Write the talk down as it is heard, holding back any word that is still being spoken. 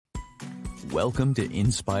Welcome to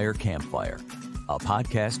Inspire Campfire, a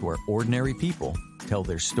podcast where ordinary people tell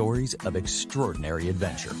their stories of extraordinary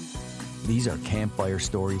adventure. These are campfire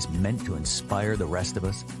stories meant to inspire the rest of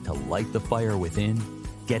us to light the fire within,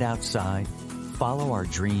 get outside, follow our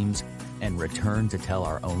dreams, and return to tell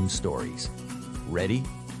our own stories. Ready?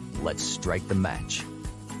 Let's strike the match.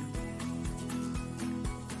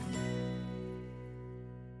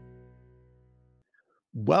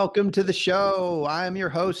 Welcome to the show. I am your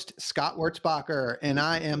host, Scott Wurzbacher, and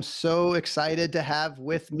I am so excited to have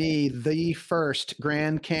with me the first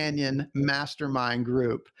Grand Canyon Mastermind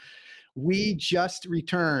Group. We just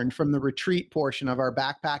returned from the retreat portion of our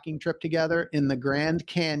backpacking trip together in the Grand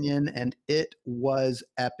Canyon, and it was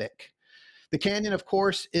epic. The canyon, of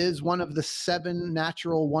course, is one of the 7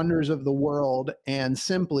 natural wonders of the world and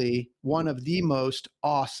simply one of the most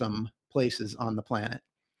awesome places on the planet.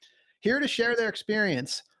 Here to share their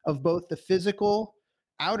experience of both the physical,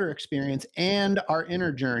 outer experience and our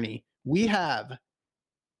inner journey, we have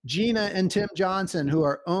Gina and Tim Johnson, who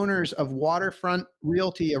are owners of Waterfront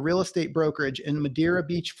Realty, a real estate brokerage in Madeira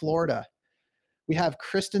Beach, Florida. We have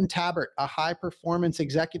Kristin Tabbert, a high-performance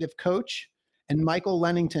executive coach, and Michael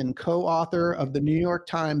Lennington, co-author of the New York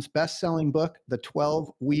Times best-selling book, The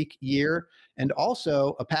 12-Week Year, and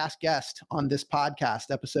also a past guest on this podcast,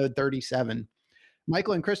 episode 37.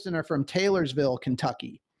 Michael and Kristin are from Taylorsville,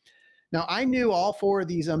 Kentucky. Now, I knew all 4 of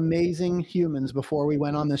these amazing humans before we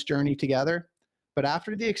went on this journey together, but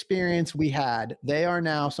after the experience we had, they are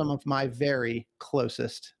now some of my very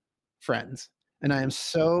closest friends. And I am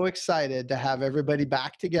so excited to have everybody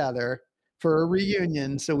back together for a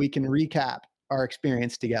reunion so we can recap our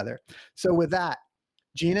experience together. So with that,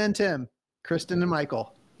 Gina and Tim, Kristin and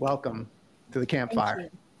Michael, welcome to the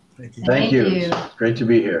campfire. Thank you. Thank you. It's great to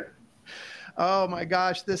be here. Oh my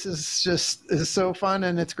gosh, this is so fun,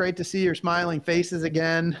 and it's great to see your smiling faces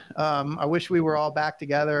again. I wish we were all back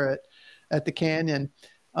together at the canyon.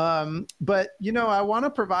 But, you know, I want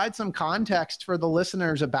to provide some context for the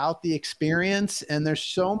listeners about the experience, and there's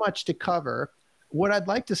so much to cover. What I'd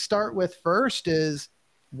like to start with first is,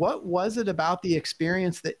 what was it about the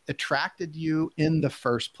experience that attracted you in the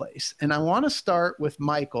first place? And I want to start with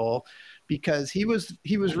Michael, because he was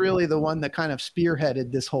really the one that kind of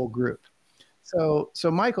spearheaded this whole group. So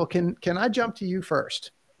Michael, can I jump to you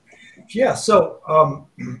first? Yeah. So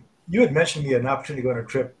you had mentioned me an opportunity to go on a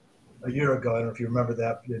trip a year ago. I don't know if you remember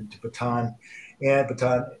that, to Bhutan. There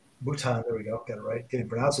we go. Got it right. Didn't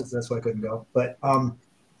pronounce it, so that's why I couldn't go. But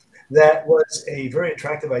that was a very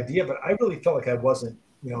attractive idea. But I really felt like I wasn't,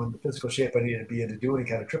 in the physical shape I needed to be in to do any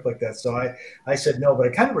kind of trip like that. So I said no, but I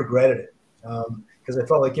kind of regretted it because I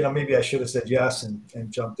felt like, maybe I should have said yes and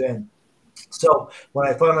jumped in. So when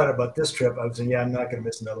I found out about this trip, I was saying, I'm not going to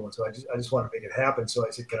miss another one. So I just want to make it happen. So I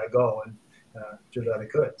said, can I go? And sure that I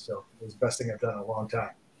could. So it was the best thing I've done in a long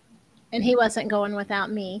time. And he wasn't going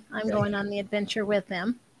without me. I'm going on the adventure with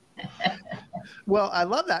him. Well, I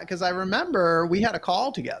love that, because I remember we had a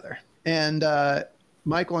call together, and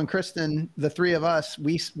Michael and Kristin, the 3 of us,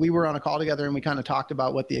 we were on a call together, and we kind of talked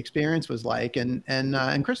about what the experience was like. And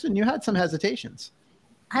Kristin, you had some hesitations.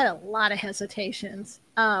 I had a lot of hesitations.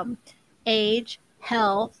 Age,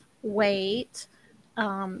 health, weight,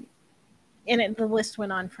 and the list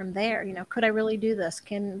went on from there. Could I really do this?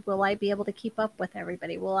 Will I be able to keep up with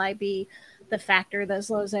everybody? Will I be the factor that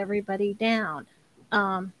slows everybody down?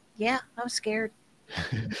 I was scared.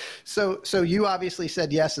 So you obviously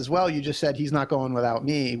said yes as well. You just said he's not going without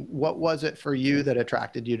me. What was it for you that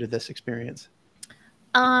attracted you to this experience?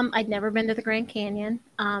 I'd never been to the Grand Canyon.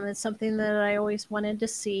 It's something that I always wanted to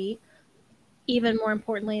see. Even more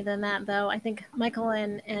importantly than that, though, I think Michael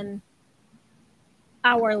and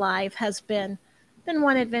our life has been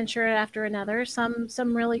one adventure after another. Some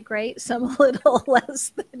really great, some a little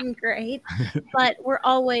less than great. But we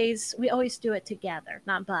always do it together,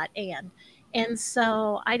 not but and. And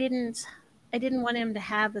so I didn't want him to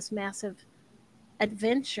have this massive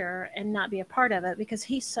adventure and not be a part of it, because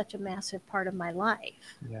he's such a massive part of my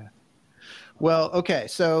life. Yeah. Well, okay.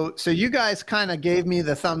 So you guys kind of gave me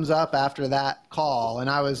the thumbs up after that call, and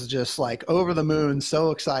I was just like over the moon,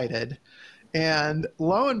 so excited. And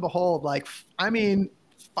lo and behold,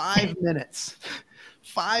 5 minutes,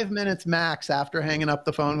 5 minutes max after hanging up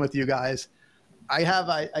the phone with you guys,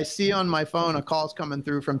 I see on my phone a call's coming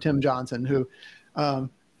through from Tim Johnson, who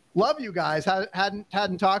love you guys,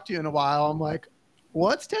 hadn't talked to you in a while. I'm like,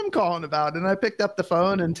 what's Tim calling about? And I picked up the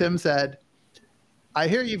phone, and Tim said, I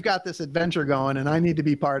hear you've got this adventure going, and I need to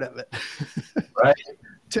be part of it. Right.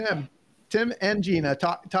 Tim and Gina,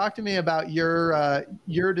 talk to me about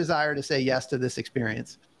your desire to say yes to this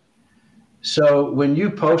experience. So when you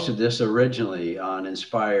posted this originally on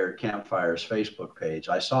Inspired Campfire's Facebook page,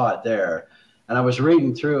 I saw it there, and I was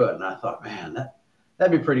reading through it, and I thought, man,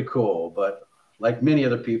 that'd be pretty cool. But like many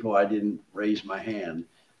other people, I didn't raise my hand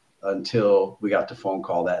until we got the phone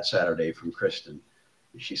call that Saturday from Kristin.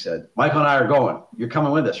 She said, Michael and I are going. You're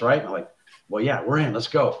coming with us, right? I'm like, well, yeah, we're in. Let's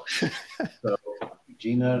go. So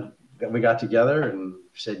Gina, we got together and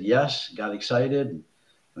said yes, got excited, and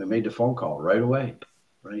we made the phone call right away,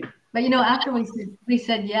 right? But, after we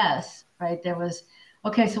said yes, right, there was,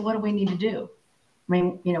 okay, so what do we need to do? I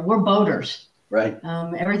mean, we're boaters. Right.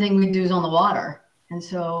 Everything we do is on the water. And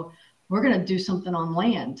so we're going to do something on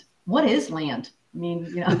land. What is land? I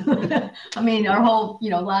mean, our whole,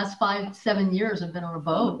 last 5-7 years have been on a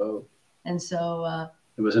boat. And so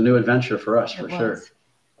it was a new adventure for us, for sure.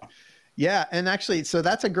 Yeah. And actually, so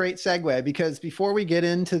that's a great segue, because before we get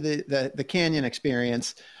into the canyon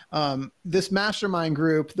experience, this mastermind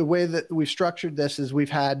group, the way that we've structured this is we've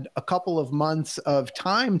had a couple of months of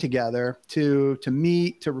time together to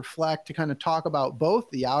meet, to reflect, to kind of talk about both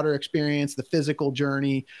the outer experience, the physical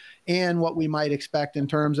journey, and what we might expect in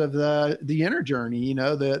terms of the inner journey,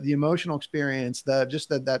 the emotional experience,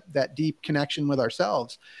 that deep connection with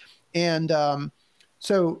ourselves. And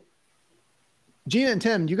so Gina and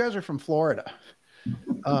Tim, you guys are from Florida.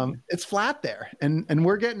 It's flat there, and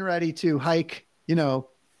we're getting ready to hike,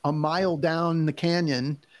 a mile down the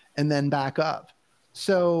canyon and then back up.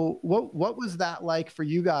 So what was that like for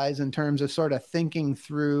you guys in terms of sort of thinking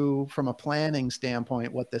through from a planning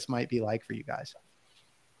standpoint, what this might be like for you guys?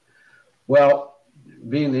 Well,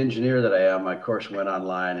 being the engineer that I am, I of course went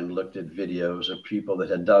online and looked at videos of people that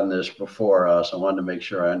had done this before us. I wanted to make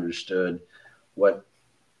sure I understood what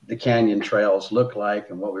the canyon trails look like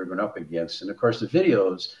and what we were going up against. And of course, the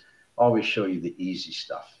videos always show you the easy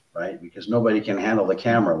stuff, right? Because nobody can handle the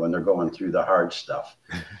camera when they're going through the hard stuff.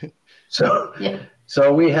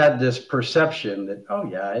 So we had this perception that, oh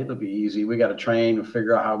yeah, it'll be easy. We got to train and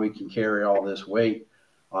figure out how we can carry all this weight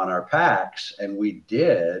on our packs. And we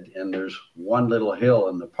did. And there's one little hill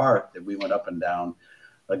in the park that we went up and down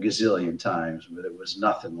a gazillion times, but it was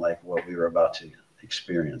nothing like what we were about to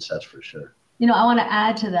experience. That's for sure. I want to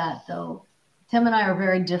add to that, though. Tim and I are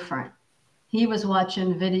very different. He was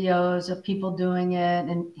watching videos of people doing it,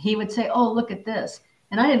 and he would say, oh, look at this.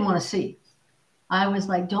 And I didn't want to see. I was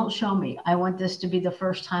like, don't show me. I want this to be the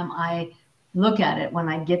first time I look at it when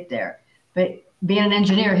I get there. But being an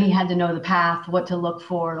engineer, he had to know the path, what to look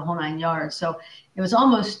for, the whole 9 yards. So it was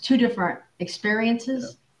almost two different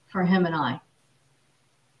experiences for him and I.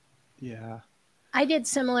 Yeah. I did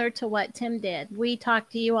similar to what Tim did. We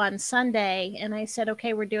talked to you on Sunday, and I said,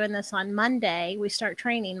 okay, we're doing this on Monday. We start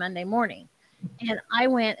training Monday morning. And I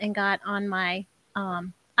went and got on my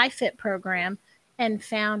iFit program and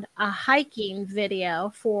found a hiking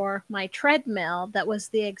video for my treadmill that was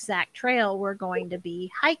the exact trail we're going to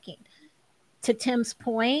be hiking. To Tim's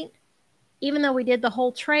point, even though we did the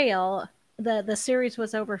whole trail, the series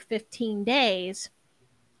was over 15 days.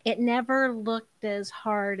 It never looked as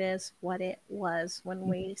hard as what it was when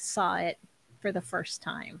we saw it for the first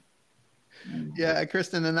time. Yeah,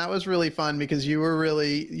 Kristin, and that was really fun because you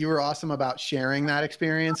were awesome about sharing that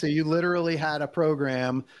experience. So you literally had a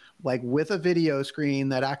program like with a video screen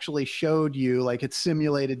that actually showed you, like it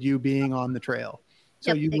simulated you being on the trail.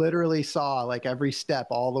 So you literally saw like every step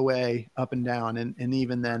all the way up and down. And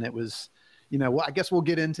even then it was, well, I guess we'll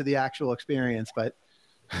get into the actual experience, but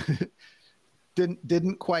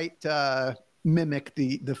didn't quite mimic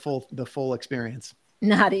the full experience.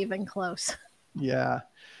 Not even close. Yeah.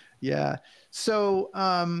 So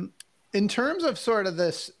in terms of sort of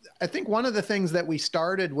this, I think one of the things that we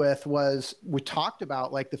started with was we talked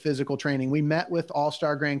about like the physical training. We met with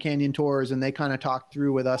All-Star Grand Canyon Tours, and they kind of talked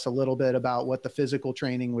through with us a little bit about what the physical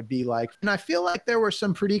training would be like. And I feel like there were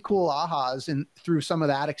some pretty cool ahas through some of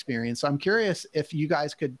that experience. So I'm curious if you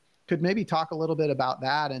guys could maybe talk a little bit about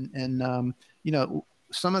that and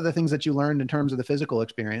some of the things that you learned in terms of the physical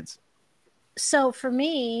experience. So for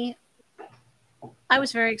me, I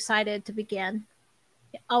was very excited to begin.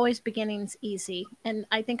 Always beginning's easy. And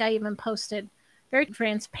I think I even posted very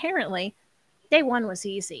transparently, day 1 was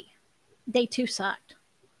easy. Day 2 sucked.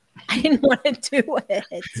 I didn't want to do it.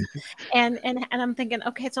 And I'm thinking,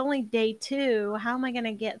 okay, it's only day 2. How am I going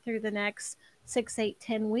to get through the next 6, 8,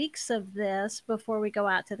 10 weeks of this before we go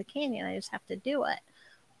out to the canyon? I just have to do it.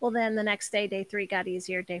 Well, then the next day, day 3 got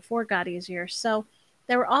easier. Day 4 got easier. So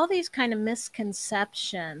there were all these kind of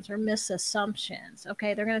misconceptions or misassumptions.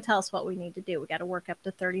 Okay, they're going to tell us what we need to do. We got to work up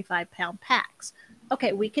to 35-pound packs.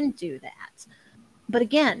 Okay, we can do that. But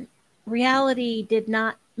again, reality did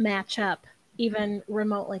not match up even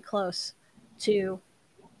remotely close to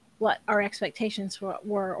what our expectations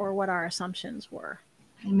were or what our assumptions were.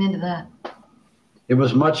 Amen to that. It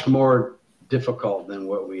was much more difficult than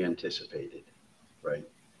what we anticipated, right?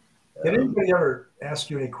 Did anybody ever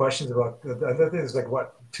ask you any questions about, I think there's like,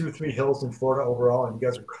 what, 2-3 hills in Florida overall, and you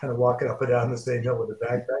guys were kind of walking up and down the same hill with a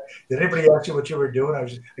backpack? Did anybody ask you what you were doing?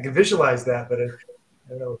 I can visualize that, but I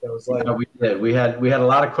don't know what that was like. Yeah, we did. We had a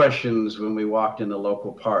lot of questions when we walked in the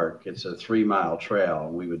local park. It's a 3-mile trail,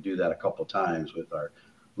 and we would do that a couple of times with our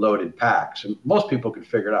loaded packs. And most people could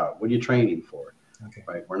figure it out. What are you training for? Okay.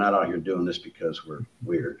 Right? We're not out here doing this because we're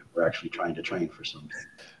weird. We're actually trying to train for something.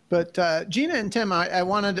 But Gina and Tim, I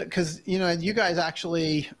wanted to, because you guys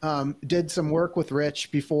actually did some work with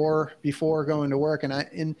Rich before going to work,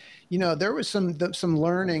 and there was some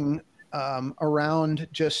learning around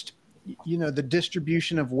just the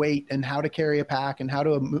distribution of weight and how to carry a pack and how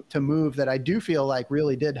to move that I do feel like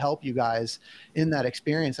really did help you guys in that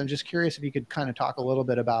experience. I'm just curious if you could kind of talk a little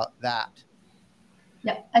bit about that.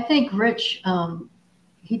 Yeah, I think Rich,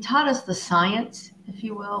 he taught us the science, if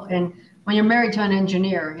you will, and when you're married to an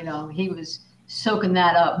engineer, he was soaking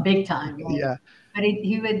that up big time. Right? Yeah. But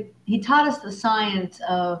he taught us the science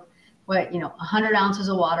of 100 ounces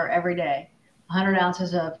of water every day, 100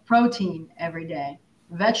 ounces of protein every day,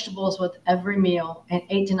 vegetables with every meal, and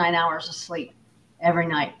 8 to 9 hours of sleep every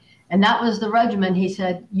night. And that was the regimen he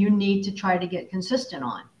said you need to try to get consistent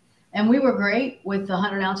on. And we were great with the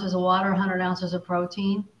 100 ounces of water, 100 ounces of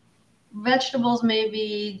protein. Vegetables,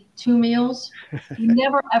 maybe 2 meals. He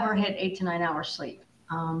never ever hit 8 to 9 hours sleep.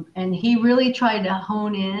 And he really tried to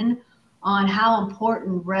hone in on how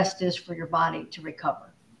important rest is for your body to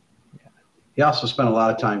recover. He also spent a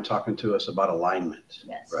lot of time talking to us about alignment,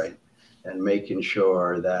 Yes. Right? And making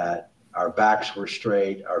sure that our backs were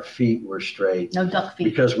straight, our feet were straight. No duck feet.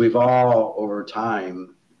 Because we've all, over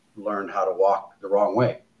time, learned how to walk the wrong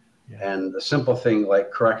way. And the simple thing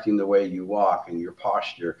like correcting the way you walk and your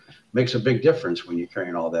posture makes a big difference when you're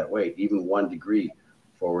carrying all that weight, even 1 degree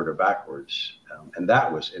forward or backwards. And that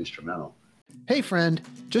was instrumental. Hey, friend,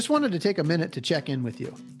 just wanted to take a minute to check in with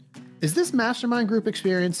you. Is this mastermind group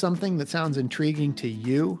experience something that sounds intriguing to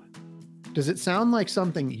you? Does it sound like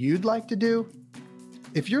something you'd like to do?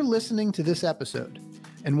 If you're listening to this episode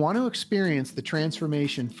and want to experience the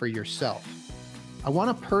transformation for yourself, I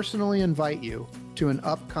want to personally invite you to an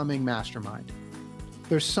upcoming mastermind.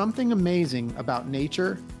 There's something amazing about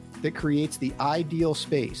nature that creates the ideal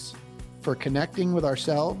space for connecting with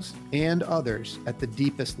ourselves and others at the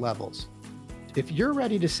deepest levels. If you're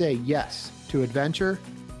ready to say yes to adventure,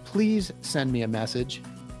 please send me a message.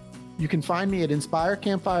 You can find me at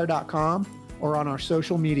inspirecampfire.com or on our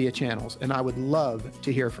social media channels, and I would love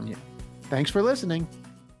to hear from you. Thanks for listening.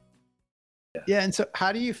 Yeah. And so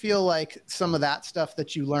how do you feel like some of that stuff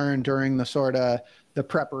that you learned during the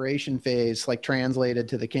preparation phase, like translated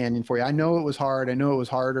to the canyon for you? I know it was hard. I know it was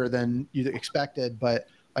harder than you expected, but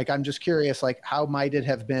I'm just curious, how might it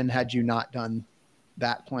have been had you not done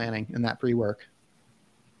that planning and that pre-work?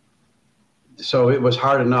 So it was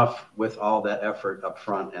hard enough with all that effort up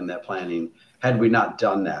front and that planning. Had we not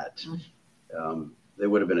done that, there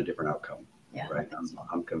would have been a different outcome. Yeah, right.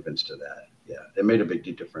 I'm convinced of that. Yeah. It made a big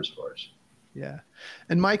difference for us. Yeah.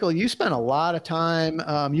 And Michael, you spent a lot of time,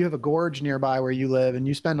 you have a gorge nearby where you live, and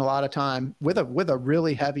you spend a lot of time with a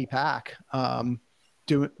really heavy pack,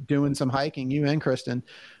 doing some hiking, you and Kristin.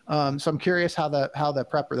 So I'm curious how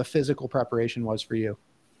the physical preparation was for you.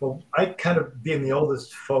 Well, I kind of, being the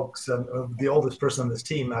oldest folks, the oldest person on this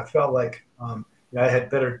team, I felt like I had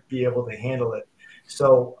better be able to handle it.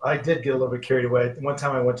 So I did get a little bit carried away. One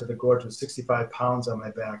time I went to the gorge with 65 pounds on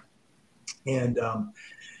my back, and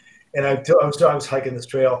I was hiking this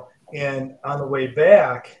trail, and on the way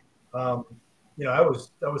back, I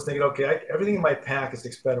was thinking, okay, everything in my pack is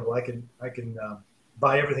expendable. I can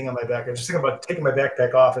buy everything on my back. I was just thinking about taking my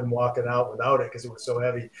backpack off and walking out without it because it was so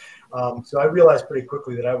heavy. So I realized pretty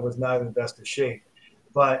quickly that I was not in the best of shape.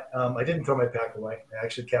 But I didn't throw my pack away. I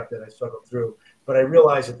actually kept it. I struggled through. But I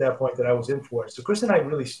realized at that point that I was in for it. So Chris and I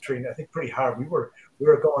really trained, I think, pretty hard. We were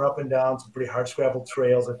going up and down some pretty hard scrabble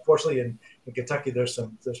trails. Unfortunately, in Kentucky, there's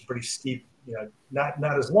pretty steep,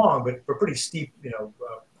 not as long, but pretty steep,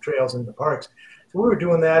 trails in the parks. So we were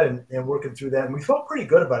doing that and working through that, and we felt pretty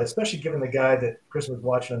good about it, especially given the guy that Chris was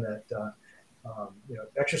watching on that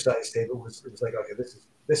exercise tape. It was like, okay,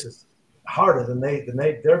 this is harder than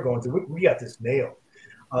they're going through. We got this nailed.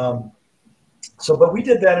 But we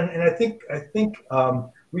did that, and I think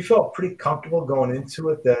we felt pretty comfortable going into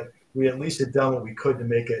it that we at least had done what we could to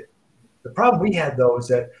make it. The problem we had though is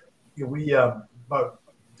that we about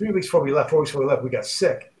 4 weeks before we left, we got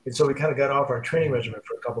sick. And so we kind of got off our training regimen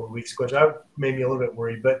for a couple of weeks, which made me a little bit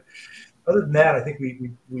worried. But other than that, I think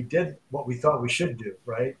we did what we thought we should do,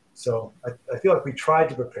 right? So I feel like we tried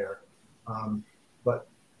to prepare, but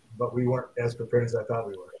we weren't as prepared as I thought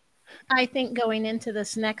we were. I think going into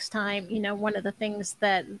this next time, one of the things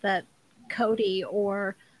that Cody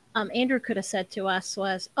or Andrew could have said to us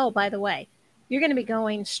was, oh, by the way, you're going to be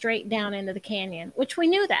going straight down into the canyon, which we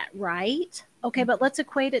knew that, right? Okay, but let's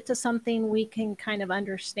equate it to something we can kind of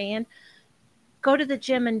understand. Go to the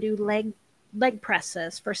gym and do leg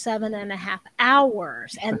presses for 7.5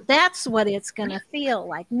 hours. And that's what it's going to feel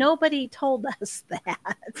like. Nobody told us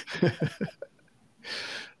that.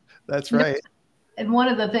 That's right. And one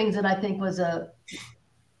of the things that I think was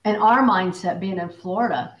in our mindset being in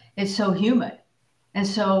Florida, it's so humid. And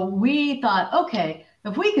so we thought, okay,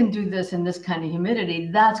 if we can do this in this kind of humidity,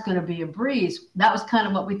 that's going to be a breeze. That was kind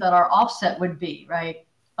of what we thought our offset would be, right?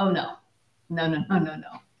 Oh, no. That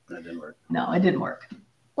didn't work. No, it didn't work.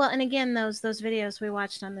 Well, and again, those videos we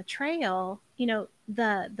watched on the trail,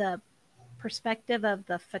 the perspective of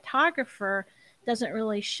the photographer doesn't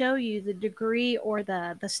really show you the degree or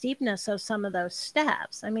the steepness of some of those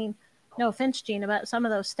steps. I mean, no offense, Gina, but some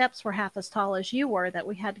of those steps were half as tall as you were that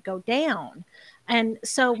we had to go down. And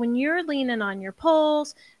so when you're leaning on your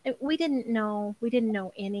poles, we didn't know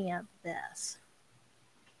any of this.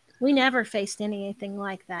 We never faced anything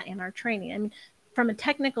like that in our training. I mean, from a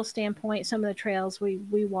technical standpoint, some of the trails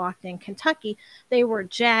we walked in Kentucky, they were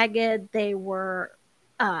jagged, they were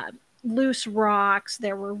loose rocks,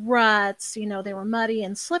 there were ruts, they were muddy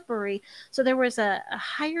and slippery. So there was a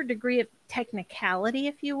higher degree of technicality,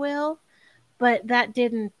 if you will, but that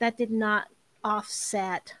did not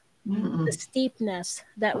offset the steepness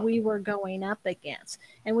that we were going up against.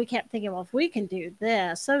 And we kept thinking, well, if we can do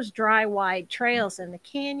this, those dry, wide trails in the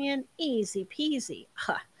canyon, easy peasy,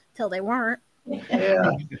 till they weren't.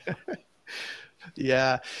 Yeah.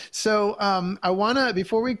 Yeah. So I want to,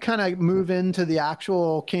 before we kind of move into the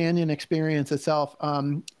actual canyon experience itself,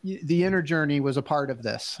 the inner journey was a part of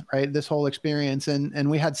this, right? This whole experience. And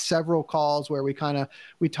we had several calls where we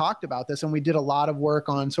talked about this, and we did a lot of work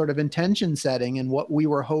on sort of intention setting and what we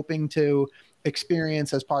were hoping to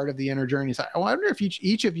experience as part of the inner journey. So I wonder if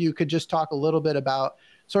each of you could just talk a little bit about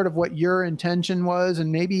sort of what your intention was,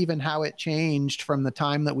 and maybe even how it changed from the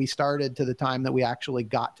time that we started to the time that we actually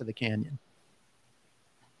got to the canyon.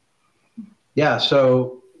 Yeah,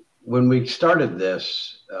 so when we started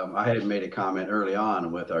this, I had made a comment early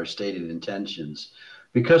on with our stated intentions.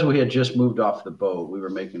 Because we had just moved off the boat, we were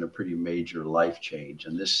making a pretty major life change,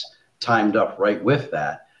 and this timed up right with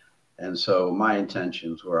that. And so my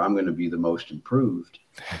intentions were, I'm going to be the most improved.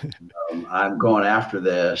 I'm going after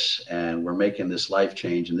this, and we're making this life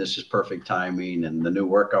change, and this is perfect timing, and the new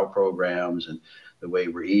workout programs and the way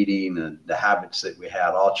we're eating and the habits that we had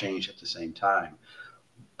all changed at the same time.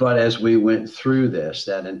 But as we went through this,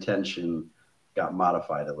 that intention got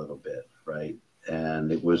modified a little bit, right?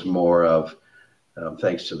 And it was more of,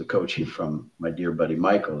 thanks to the coaching from my dear buddy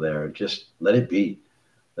Michael there, just let it be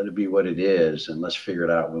what it is, and let's figure it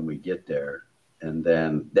out when we get there. And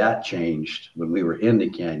then that changed when we were in the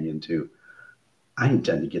canyon to, I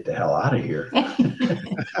intend to get the hell out of here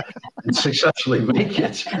and successfully make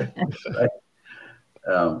it. Right?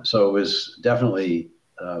 So it was definitely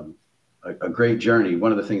a great journey.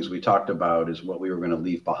 One of the things we talked about is what we were going to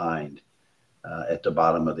leave behind at the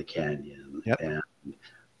bottom of the canyon. Yep. And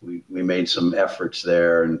we made some efforts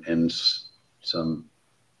there and some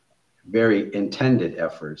very intended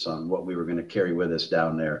efforts on what we were going to carry with us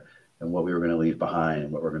down there and what we were going to leave behind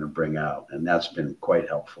and what we're going to bring out. And that's been quite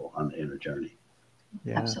helpful on the inner journey.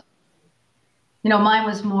 Yeah. Absolutely. Mine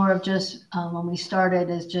was more of just when we started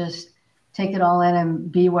is just take it all in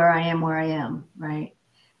and be where I am, right?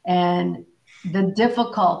 And the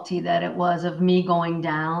difficulty that it was of me going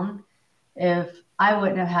down, if I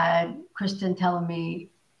wouldn't have had Kristin telling me,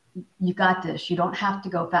 you got this, you don't have to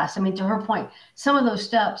go fast. I mean, to her point, some of those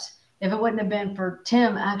steps, if it wouldn't have been for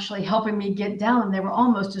Tim actually helping me get down, they were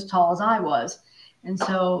almost as tall as I was. And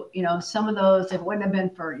so, some of those, if it wouldn't have been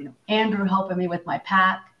for, Andrew helping me with my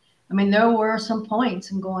pack, I mean, there were some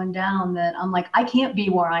points in going down that I'm like, I can't be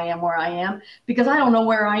where I am because I don't know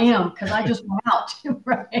where I am because I just went out,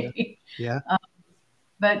 right? Yeah.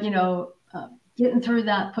 But, getting through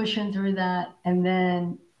that, pushing through that, and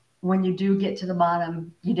then when you do get to the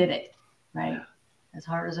bottom, you did it, right? As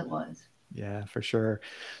hard as it was. Yeah, for sure.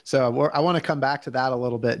 So I want to come back to that a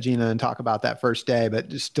little bit, Gina, and talk about that first day. But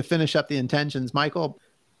just to finish up the intentions, Michael.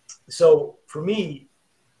 So for me,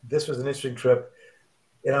 this was an interesting trip,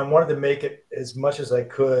 and I wanted to make it as much as I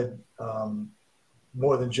could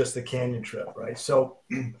more than just the canyon trip, right? So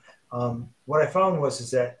what I found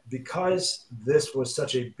is that because this was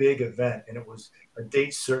such a big event and it was a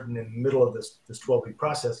date certain in the middle of this 12-week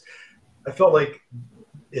process, I felt like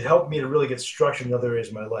it helped me to really get structured in other areas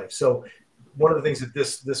of my life. So one of the things that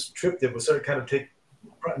this trip did was sort of kind of take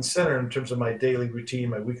front and center in terms of my daily routine,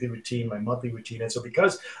 my weekly routine, my monthly routine. And so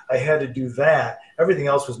because I had to do that, everything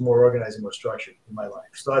else was more organized and more structured in my life.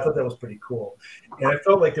 So I thought that was pretty cool. And I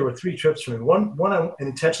felt like there were 3 trips for me. One I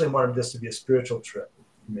intentionally wanted this to be a spiritual trip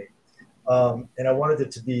for me. And I wanted it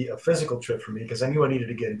to be a physical trip for me because I knew I needed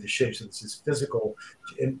to get into shape. So this is physical,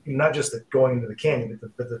 and not just the going into the canyon,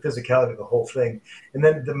 but the physicality of the whole thing. And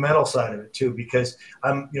then the mental side of it too, because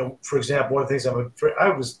I'm, for example, one of the things I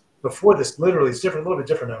was before this, literally, it's different, a little bit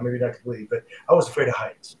different now, maybe not completely, but I was afraid of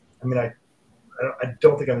heights. I mean, I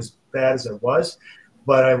don't think I'm as bad as I was,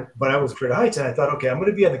 but I was afraid of heights. And I thought, okay, I'm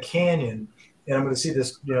going to be on the canyon and I'm going to see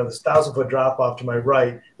this, this 1,000-foot drop off to my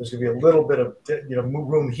right. There's going to be a little bit of,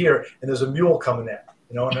 room here, and there's a mule coming in,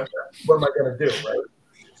 and what am I going to do, right?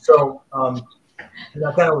 So, I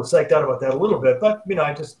kind of was psyched out about that a little bit, but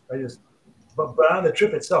but on the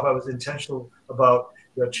trip itself, I was intentional about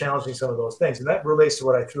challenging some of those things, and that relates to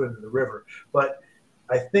what I threw into the river. But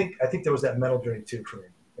I think there was that mental journey too for me,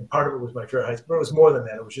 and part of it was my fear of heights, but it was more than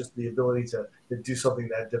that. It was just the ability to do something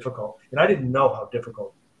that difficult, and I didn't know how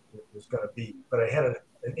difficult it was going to be, but I had an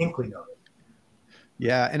inkling of it.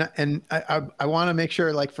 Yeah. And I want to make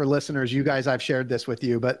sure, like, for listeners, you guys, I've shared this with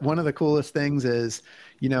you, but one of the coolest things is,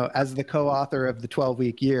 as the co-author of the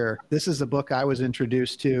 12-week year, this is a book I was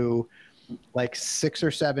introduced to like 6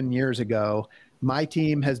 or 7 years ago. My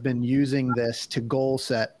team has been using this to goal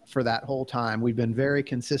set for that whole time. We've been very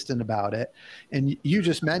consistent about it. And you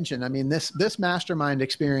just mentioned, I mean, this mastermind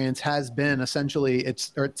experience has been essentially, it's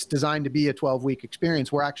designed to be a 12-week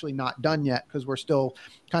experience. We're actually not done yet because we're still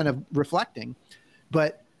kind of reflecting.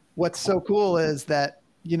 But what's so cool is that,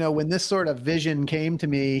 when this sort of vision came to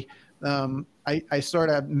me, I sort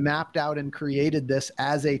of mapped out and created this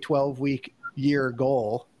as a 12-week year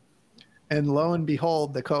goal. And lo and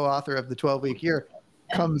behold, the co-author of the 12-week year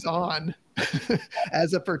comes on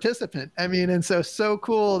as a participant. I mean, and so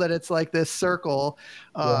cool that it's like this circle.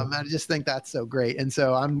 I just think that's so great. And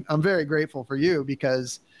so I'm very grateful for you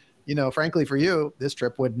because, frankly, for you, this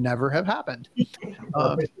trip would never have happened.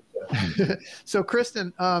 So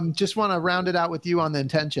Kristin, just want to round it out with you on the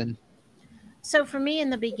intention. So for me in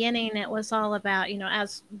the beginning, it was all about,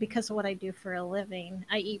 because of what I do for a living,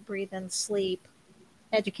 I eat, breathe, and sleep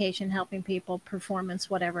education, helping people, performance,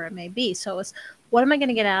 whatever it may be. So it's, what am I going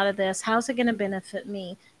to get out of this? How's it going to benefit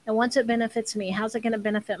me? And once it benefits me, how's it going to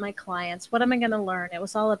benefit my clients? What am I going to learn? It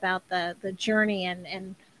was all about the journey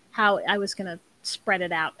and how I was going to spread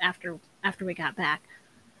it out after we got back.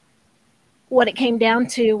 What it came down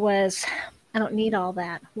to was, I don't need all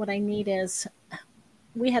that. What I need is,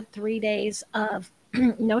 we had 3 days of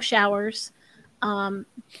no showers,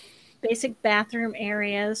 basic bathroom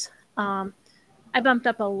areas. I bumped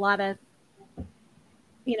up a lot of,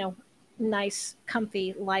 nice,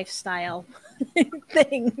 comfy lifestyle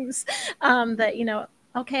things that,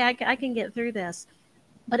 okay, I can get through this.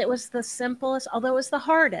 But it was the simplest, although it was the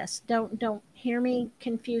hardest. Don't hear me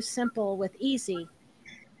confuse simple with easy.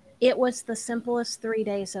 It was the simplest 3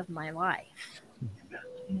 days of my life.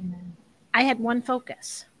 Amen. I had one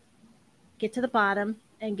focus: get to the bottom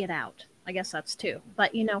and get out. I guess that's 2.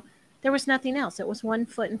 But, there was nothing else. It was one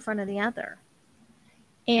foot in front of the other.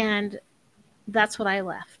 And that's what I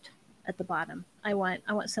left at the bottom. I want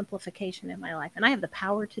simplification in my life, and I have the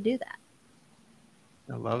power to do that.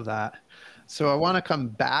 I love that. So I want to come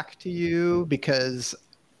back to you because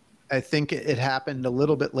I think it happened a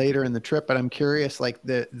little bit later in the trip, but I'm curious, like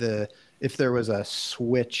if there was a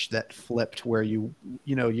switch that flipped where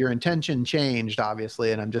your intention changed,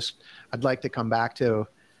 obviously, and I'd like to come back to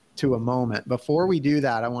a moment. Before we do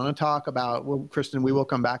that, I want to talk about, well, Kristin, we will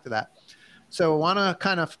come back to that. So I want to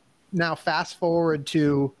kind of now fast forward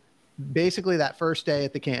to basically that first day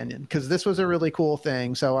at the canyon, because this was a really cool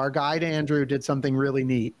thing. So our guide, Andrew, did something really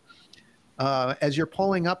neat. As you're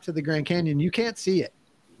pulling up to the Grand Canyon, you can't see it.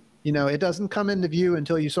 It doesn't come into view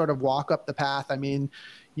until you sort of walk up the path. I mean,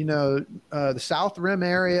 the South Rim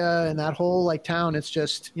area and that whole town, it's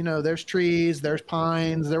just, there's trees, there's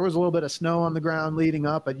pines. There was a little bit of snow on the ground leading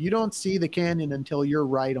up, but you don't see the canyon until you're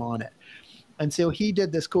right on it. And so he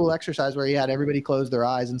did this cool exercise where he had everybody close their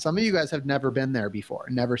eyes. And some of you guys have never been there before,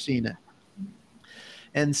 never seen it.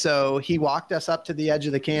 And so he walked us up to the edge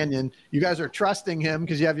of the canyon. You guys are trusting him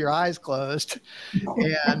because you have your eyes closed.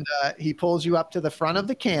 And he pulls you up to the front of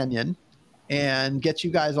the canyon and gets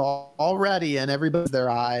you guys all ready, and everybody's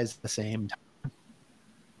their eyes at the same time.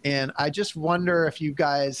 And I just wonder if you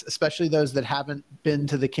guys, especially those that haven't been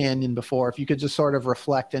to the canyon before, if you could just sort of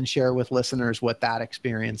reflect and share with listeners what that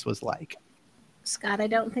experience was like. Scott, I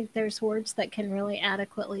don't think there's words that can really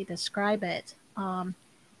adequately describe it.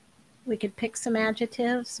 We could pick some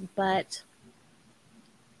adjectives, but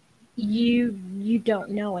you don't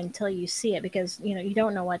know until you see it, because you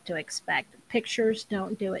don't know what to expect. Pictures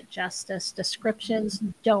don't do it justice. Descriptions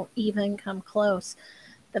don't even come close.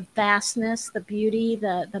 The vastness, the beauty,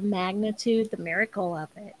 the magnitude, the miracle of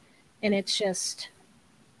it, and it's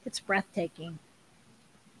breathtaking.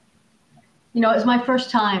 It was my first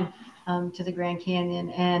time to the Grand Canyon,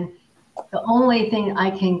 and the only thing I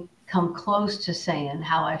can come close to saying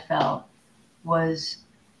how I felt was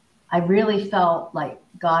I really felt like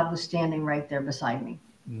God was standing right there beside me.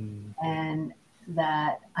 And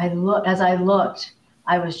that as I looked,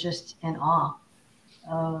 I was just in awe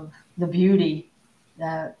of the beauty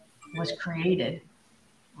that was created.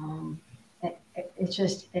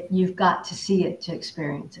 You've got to see it to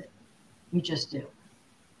experience it. You just do.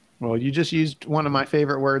 Well, you just used one of my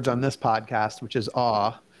favorite words on this podcast, which is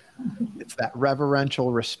awe. It's that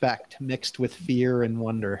reverential respect mixed with fear and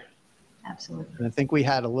wonder. Absolutely. And I think we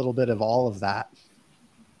had a little bit of all of that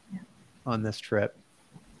on this trip.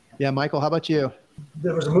 Yeah, Michael, how about you?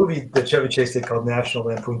 There was a movie that Chevy Chase did called National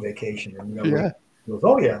Lampoon Vacation. And, he goes,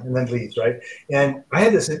 oh, yeah, and then leaves, right? And I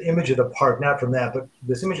had this image of the park, not from that, but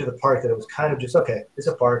this image of the park that it was kind of just, okay, it's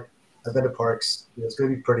a park. I've been to parks. It's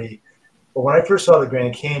going to be pretty. But when I first saw the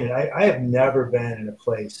Grand Canyon, I have never been in a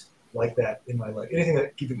place like that in my life. Anything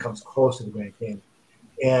that even comes close to the Grand Canyon.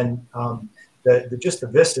 And just the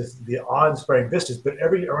vistas, the awe-inspiring vistas, but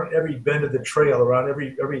around every bend of the trail, around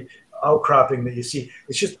every outcropping that you see,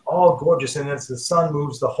 it's just all gorgeous. And as the sun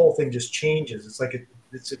moves, the whole thing just changes. It's like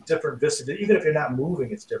it's a different vista. Even if you're not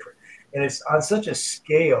moving, it's different. And it's on such a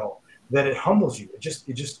scale that it humbles you.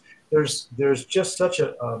 There's just such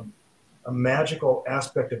a magical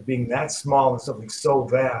aspect of being that small and something so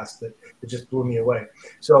vast that it just blew me away.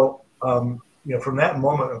 So, from that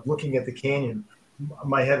moment of looking at the canyon,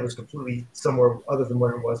 my head was completely somewhere other than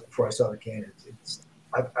where it was before I saw the canyon.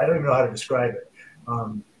 I don't even know how to describe it.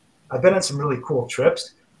 I've been on some really cool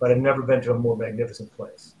trips, but I've never been to a more magnificent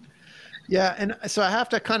place. Yeah, and so I have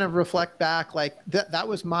to kind of reflect back, like that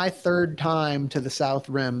was my third time to the South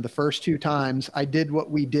Rim. The first two times I did what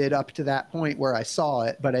we did up to that point where I saw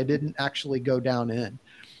it, but I didn't actually go down in.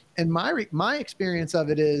 And my experience of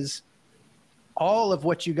it is all of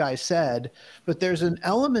what you guys said, but there's an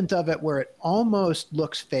element of it where it almost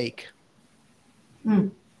looks fake.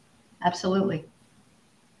 Absolutely.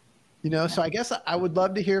 So I guess I would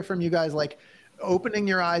love to hear from you guys, like opening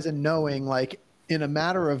your eyes and knowing, like, in a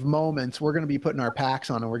matter of moments, we're going to be putting our packs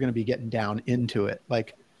on and we're going to be getting down into it.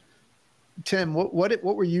 Like, Tim, what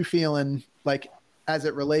were you feeling like as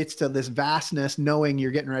it relates to this vastness, knowing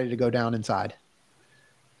you're getting ready to go down inside?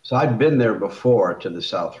 So I'd been there before to the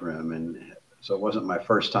South Rim, and so it wasn't my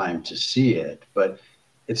first time to see it, but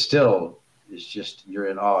it still is just, you're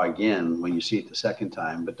in awe again when you see it the second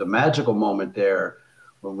time. But the magical moment there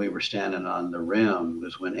when we were standing on the rim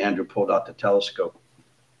was when Andrew pulled out the telescope.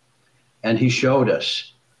 And he showed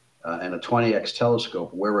us in a 20x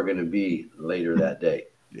telescope where we're going to be later that day.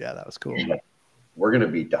 Yeah, that was cool. Like, we're going to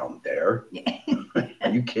be down there. Are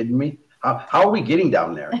you kidding me? How are we getting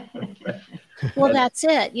down there? Well, that's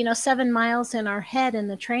it. 7 miles in our head in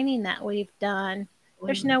the training that we've done.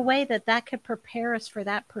 There's no way that could prepare us for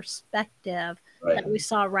that perspective that we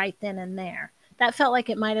saw right then and there. That felt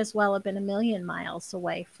like it might as well have been a million miles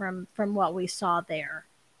away from what we saw there.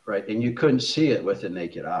 Right. And you couldn't see it with the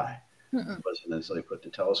naked eye. It wasn't until they put the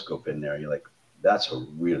telescope in there. You're like, that's a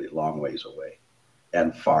really long ways away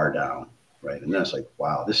and far down. Right. And then it's like,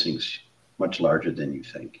 wow, this thing's much larger than you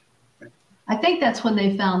think. Right? I think that's when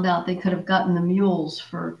they found out they could have gotten the mules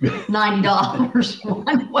for $90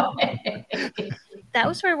 one way. That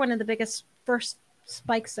was where one of the biggest first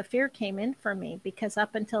spikes of fear came in for me, because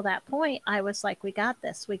up until that point, I was like, we got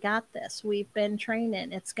this. We've been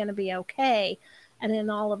training. It's going to be okay. And then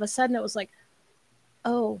all of a sudden it was like,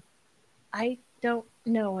 oh, I don't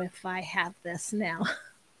know if I have this now.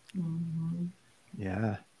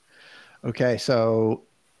 Yeah. Okay. So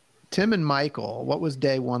Tim and Michael, what was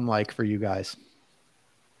day one like for you guys?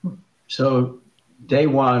 So day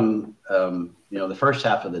one, the first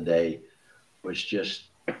half of the day was just,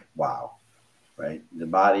 wow. Right. The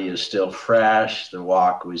body is still fresh. The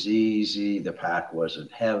walk was easy. The pack wasn't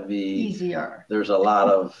heavy. Easier. There's a lot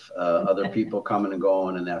of other people coming and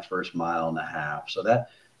going in that first mile and a half. So that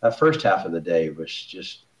first half of the day was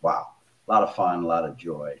just, wow, a lot of fun, a lot of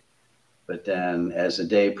joy. But then as the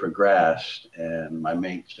day progressed and my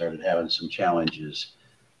mate started having some challenges,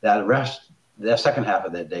 the second half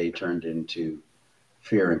of that day turned into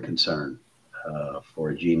fear and concern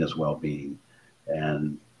for Gina's well-being.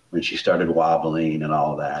 And when she started wobbling and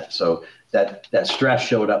all that. So that stress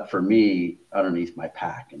showed up for me underneath my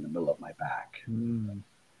pack, in the middle of my back. And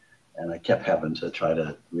I kept having to try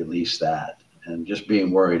to release that, and just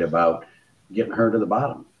being worried about getting her to the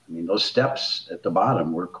bottom. I mean, those steps at the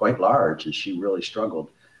bottom were quite large, and she really struggled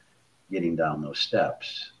getting down those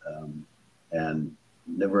steps. And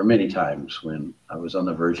there were many times when I was on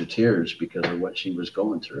the verge of tears because of what she was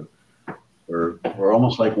going through. We're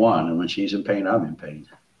almost like one, and when she's in pain, I'm in pain.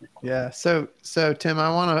 Yeah. So Tim, I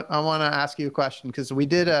want to ask you a question, because we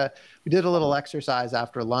did a little exercise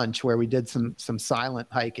after lunch where we did some silent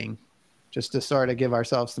hiking, just to sort of give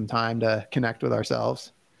ourselves some time to connect with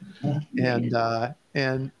ourselves.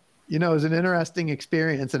 And you know, it was an interesting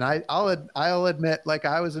experience. And I'll admit, like,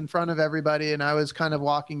 I was in front of everybody and I was kind of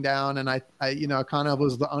walking down, and I kind of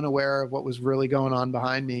was unaware of what was really going on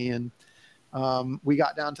behind me. And we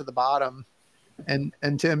got down to the bottom. And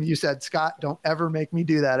Tim, you said, Scott, don't ever make me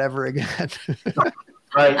do that ever again.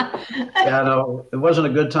 Right. Yeah, no, it wasn't a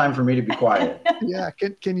good time for me to be quiet. Yeah.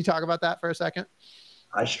 Can you talk about that for a second?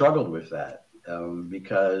 I struggled with that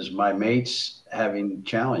because my mate's having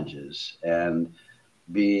challenges, and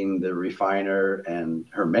being the refiner and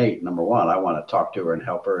her mate, number one, I want to talk to her and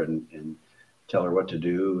help her and tell her what to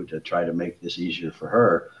do to try to make this easier for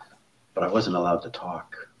her. But I wasn't allowed to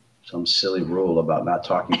talk. Some silly rule about not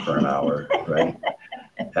talking for an hour, right?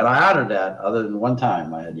 And I honored that, other than one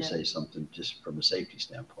time I had to say something just from a safety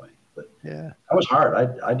standpoint. But yeah, that was hard.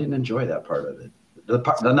 I didn't enjoy that part of it. The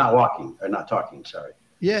not talking, sorry.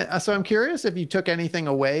 Yeah. So I'm curious if you took anything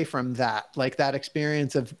away from that, like that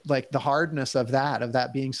experience of like the hardness of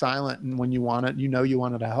that being silent, and when you wanted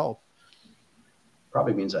to help.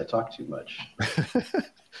 Probably means I talk too much.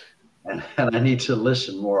 and I need to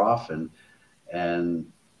listen more often. And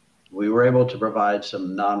we were able to provide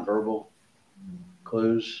some nonverbal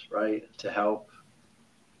clues, right, to help.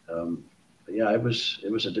 But yeah, it was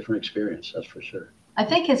a different experience, that's for sure. I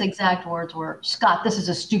think his exact words were, Scott, this is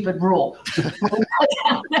a stupid rule.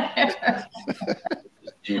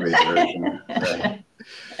 G-rated version. Right.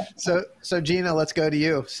 So Gina, let's go to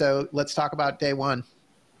you. So let's talk about day one.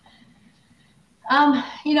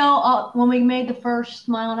 When we made the first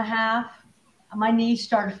mile and a half, my knees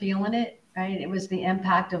started feeling it, right? It was the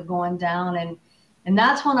impact of going down. And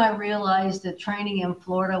that's when I realized that training in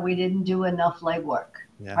Florida, we didn't do enough leg work,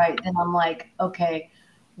 right? Then I'm like, okay,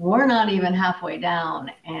 we're not even halfway down,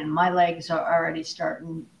 and my legs are already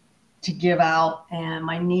starting to give out, and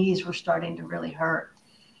my knees were starting to really hurt.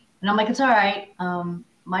 And I'm like, it's all right.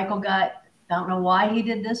 Michael I don't know why he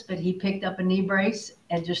did this, but he picked up a knee brace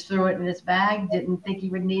and just threw it in his bag. Didn't think he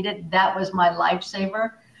would need it. That was my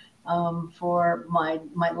lifesaver for my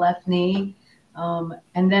left knee.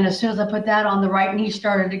 And then as soon as I put that on, the right knee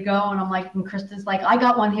started to go. And I'm like, and Kristin's like, I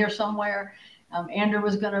got one here somewhere. Andrew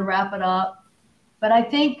was going to wrap it up. But I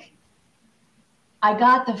think I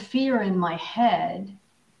got the fear in my head,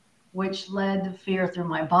 which led to fear through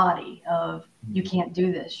my body of, you can't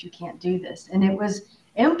do this, you can't do this. And it was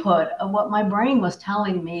input of what my brain was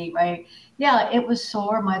telling me, right? Yeah, it was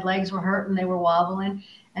sore. My legs were hurting. They were wobbling.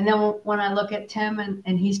 And then when I look at Tim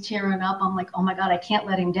and he's tearing up, I'm like, oh my God, I can't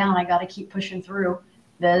let him down. I got to keep pushing through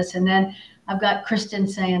this. And then I've got Kristin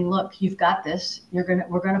saying, look, you've got this. We're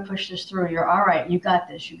going to push this through. You're all right. You got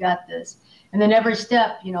this. You got this. And then every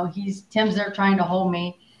step, Tim's there trying to hold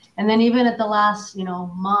me. And then even at the last,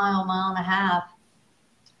 mile and a half,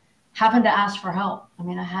 having to ask for help. I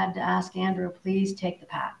mean, I had to ask Andrew, please take the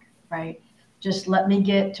pack, right? Just let me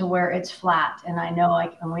get to where it's flat. And I know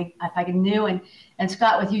if I can do, and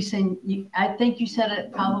Scott, with you saying, I think you said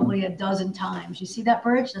it probably a dozen times. You see that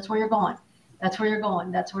bridge? That's where you're going. That's where you're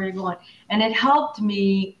going. That's where you're going. And it helped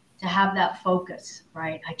me to have that focus,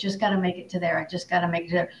 right? I just got to make it to there. I just got to make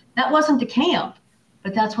it there. That wasn't the camp,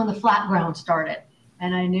 but that's when the flat ground started.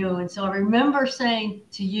 And I knew. And so I remember saying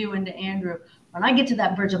to you and to Andrew, when I get to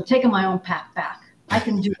that bridge, I'm taking my own pack back. I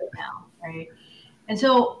can do it now, right? And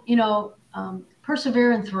so,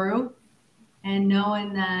 persevering through and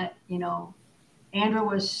knowing that, Andrew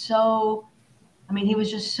was he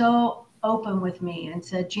was just so open with me and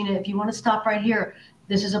said, Gina, if you want to stop right here,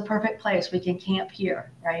 this is a perfect place. We can camp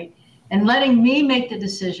here, right? And letting me make the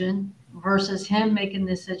decision versus him making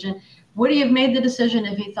the decision. Would he have made the decision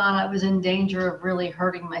if he thought I was in danger of really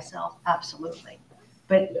hurting myself? Absolutely.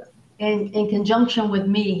 But in conjunction with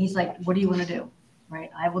me, he's like, what do you want to do? Right?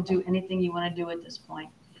 I will do anything you want to do at this point.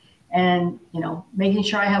 And, making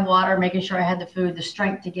sure I have water, making sure I had the food, the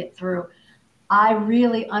strength to get through. I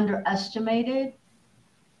really underestimated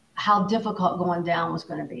how difficult going down was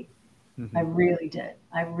going to be. Mm-hmm. I really did.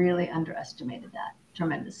 I really underestimated that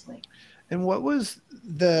tremendously. And what was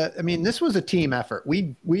this was a team effort.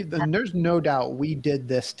 And there's no doubt we did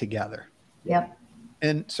this together. Yep.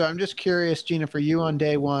 And so I'm just curious, Gina, for you on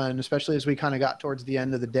day one, especially as we kind of got towards the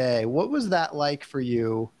end of the day, what was that like for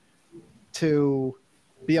you to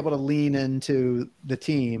be able to lean into the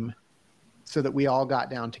team so that we all got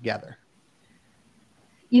down together?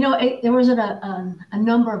 There was a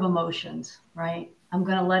number of emotions, right? I'm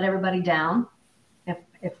going to let everybody down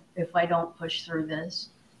if I don't push through this.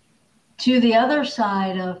 To the other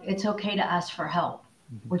side of it's okay to ask for help,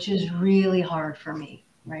 mm-hmm. which is really hard for me,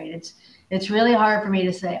 right? It's really hard for me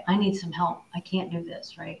to say, I need some help. I can't do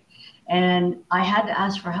this, right? And I had to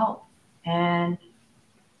ask for help. And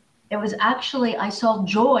it was actually, I saw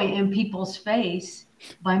joy in people's face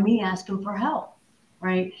by me asking for help,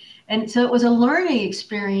 right? And so it was a learning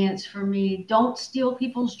experience for me. Don't steal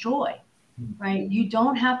people's joy, right? You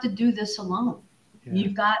don't have to do this alone. Yeah.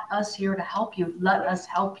 You've got us here to help you. Let us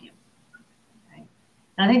help you. Right?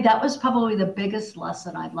 And I think that was probably the biggest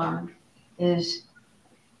lesson I learned is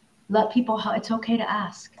let people, it's okay to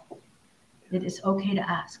ask. It is okay to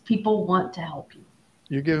ask. People want to help you.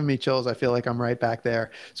 You're giving me chills. I feel like I'm right back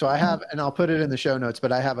there. So I have, and I'll put it in the show notes,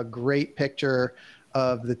 but I have a great picture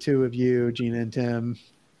of the two of you, Gina and Tim,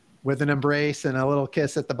 with an embrace and a little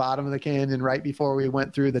kiss at the bottom of the canyon right before we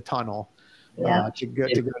went through the tunnel to go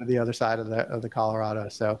to the other side of the Colorado.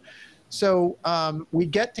 So we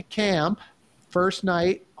get to camp first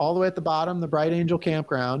night all the way at the bottom, the Bright Angel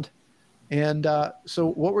Campground. And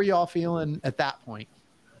so what were y'all feeling at that point?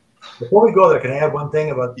 Before we go there, can I add one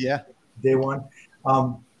thing about day one?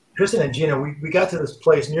 Kristin and Gina, we got to this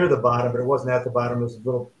place near the bottom, but it wasn't at the bottom. It was a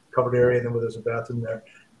little covered area, and then there was a bathroom there.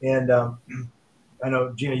 And I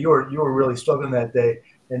know, Gina, you were really struggling that day,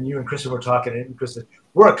 and you and Kristin were talking, and Kristin,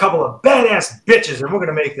 we're a couple of badass bitches, and we're going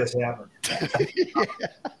to make this happen.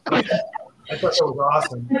 I thought that was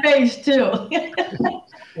awesome. Phase two.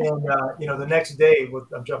 And, the next day,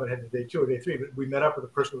 I'm jumping ahead to day 2 or day 3, but we met up with the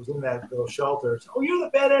person who was in that little shelter. So, oh, you're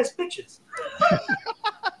the badass bitches.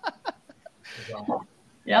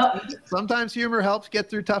 Yep. Sometimes humor helps get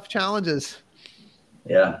through tough challenges.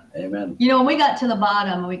 Yeah. Amen. When we got to the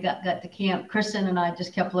bottom, we got to camp, Kristin and I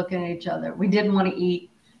just kept looking at each other. We didn't want to eat.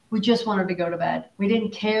 We just wanted to go to bed. We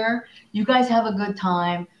didn't care. You guys have a good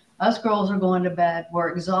time. Us girls are going to bed. We're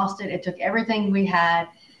exhausted. It took everything we had.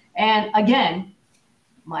 And again,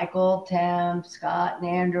 Michael, Tim, Scott, and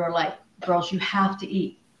Andrew are like, girls, you have to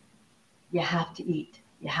eat. You have to eat.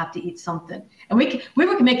 You have to eat something. And we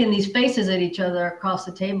were making these faces at each other across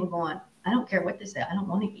the table going, I don't care what they say. I don't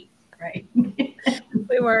want to eat. Right.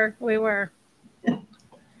 We were.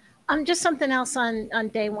 Just something else on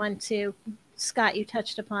day one too. Scott, you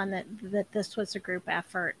touched upon that this was a group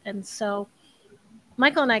effort. And so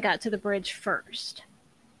Michael and I got to the bridge first.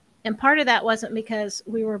 And part of that wasn't because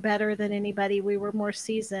we were better than anybody. We were more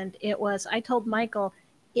seasoned. It was, I told Michael,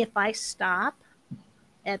 if I stop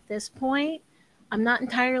at this point, I'm not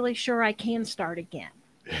entirely sure I can start again.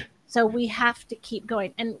 So we have to keep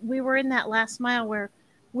going. And we were in that last mile where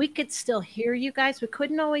we could still hear you guys. We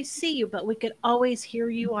couldn't always see you, but we could always hear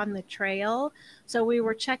you on the trail. So we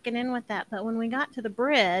were checking in with that. But when we got to the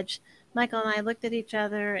bridge, Michael and I looked at each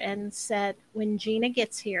other and said, when Gina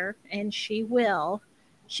gets here, and she will,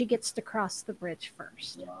 she gets to cross the bridge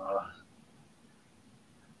first.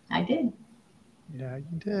 I did. Yeah,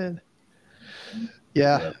 you did.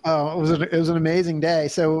 Yeah. Oh, it was an amazing day.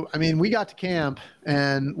 So, we got to camp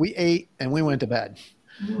and we ate and we went to bed.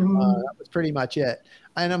 Mm-hmm. That was pretty much it.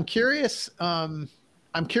 And I'm curious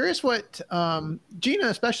what, Gina,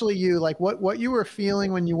 especially you, like what you were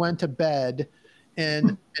feeling when you went to bed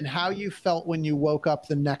and how you felt when you woke up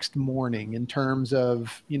the next morning in terms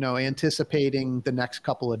of, anticipating the next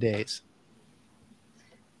couple of days.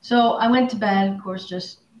 So I went to bed, of course,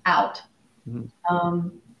 just out. Mm-hmm.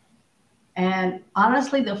 And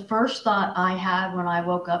honestly, the first thought I had when I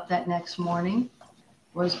woke up that next morning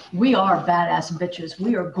was, we are badass bitches.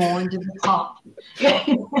 We are going to the top.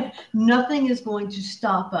 Nothing is going to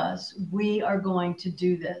stop us. We are going to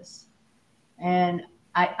do this. And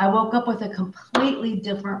I woke up with a completely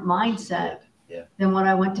different mindset than what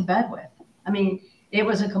I went to bed with. It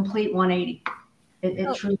was a complete 180.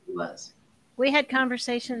 It truly was. We had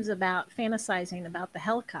conversations about fantasizing about the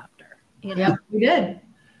helicopter. Yeah, we did.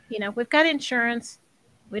 We've got insurance.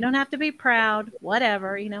 We don't have to be proud,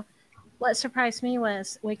 whatever, What surprised me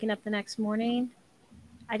was waking up the next morning.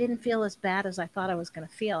 I didn't feel as bad as I thought I was going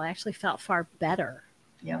to feel. I actually felt far better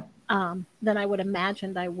than I would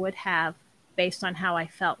imagined I would have based on how I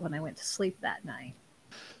felt when I went to sleep that night.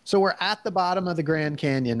 So we're at the bottom of the Grand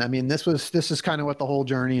Canyon. I mean, this is kind of what the whole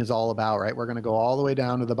journey is all about, right? We're going to go all the way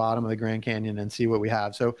down to the bottom of the Grand Canyon and see what we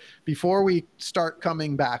have. So before we start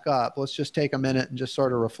coming back up, let's just take a minute and just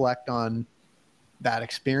sort of reflect on that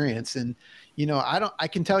experience. And, I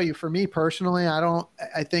can tell you, for me personally,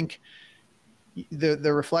 I think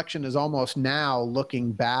the reflection is almost now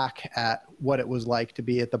looking back at what it was like to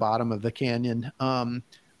be at the bottom of the canyon.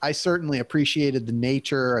 I certainly appreciated the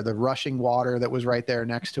nature or the rushing water that was right there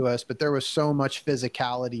next to us, but there was so much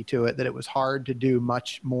physicality to it that it was hard to do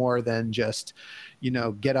much more than just,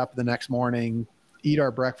 get up the next morning, eat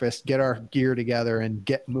our breakfast, get our gear together, and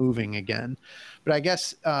get moving again. But I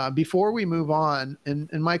guess before we move on, and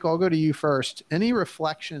Michael, I'll go to you first. Any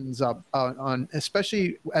reflections on,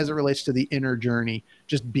 especially as it relates to the inner journey,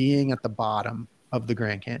 just being at the bottom of the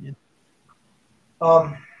Grand Canyon?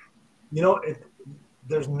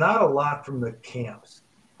 There's not a lot from the camps.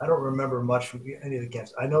 I don't remember much from any of the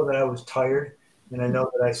camps. I know that I was tired, and I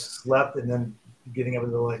know that I slept, and then getting up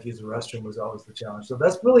in the middle to use the restroom was always the challenge. So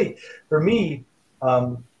that's really, for me,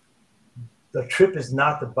 the trip is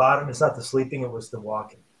not the bottom. It's not the sleeping. It was the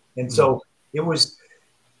walking. And so it was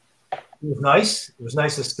nice. It was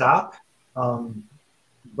nice to stop.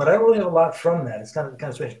 But I don't really have a lot from that. It's kind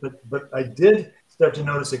of strange. But I did start to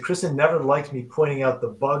notice that Kristin never liked me pointing out the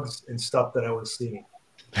bugs and stuff that I was seeing.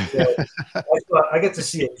 So I get to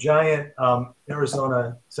see a giant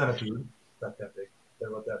Arizona centipede, not that big, they're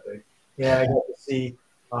about that big. And I got to see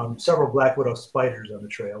several black widow spiders on the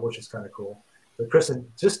trail, which is kind of cool. But Kristin,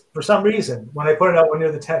 just for some reason, when I pointed out one near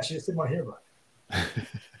the tent, she just didn't want to hear about it.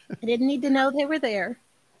 I didn't need to know they were there.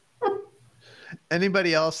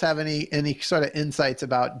 Anybody else have any sort of insights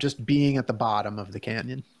about just being at the bottom of the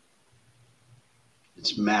canyon?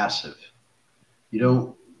 It's massive. You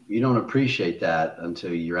don't appreciate that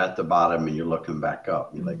until you're at the bottom and you're looking back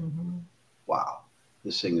up. You're like, wow,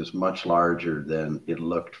 this thing is much larger than it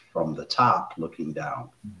looked from the top looking down,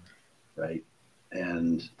 right?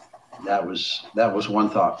 And that was one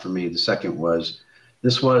thought for me. The second was,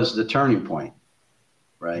 this was the turning point,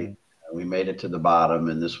 right? We made it to the bottom,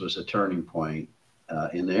 and this was a turning point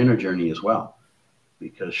in the inner journey as well,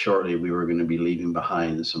 because shortly we were going to be leaving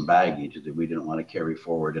behind some baggage that we didn't want to carry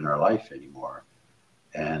forward in our life anymore.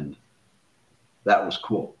 And that was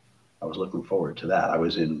cool. I was looking forward to that. I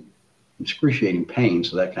was in excruciating pain,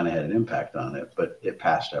 so that kind of had an impact on it, but it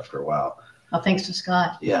passed after a while. Oh, thanks to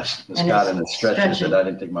Scott. Yes, Scott and the stretches that I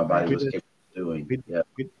didn't think my body was capable of doing.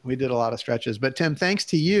 We did a lot of stretches. But Tim, thanks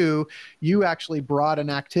to you actually brought an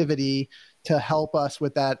activity to help us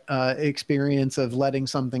with that experience of letting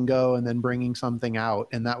something go and then bringing something out.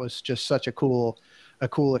 And that was just such a cool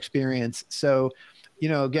experience. So,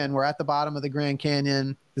 again, we're at the bottom of the Grand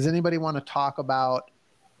Canyon. Does anybody want to talk about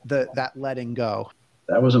that letting go?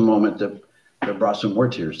 That was a moment that brought some more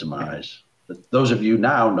tears to my eyes. But those of you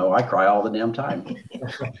now know I cry all the damn time.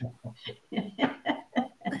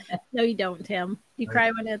 No, you don't, Tim. You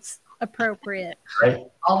cry when it's appropriate. Right?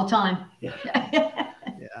 All the time. Yeah.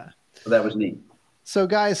 Yeah. So that was neat. So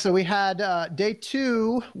guys, we had day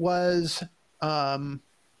 2 was, I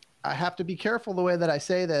have to be careful the way that I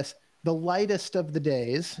say this, the lightest of the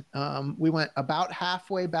days. We went about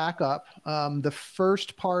halfway back up. The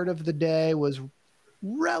first part of the day was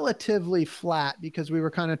relatively flat because we were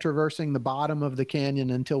kind of traversing the bottom of the canyon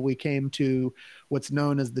until we came to what's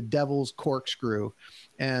known as the Devil's Corkscrew.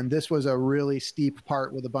 And this was a really steep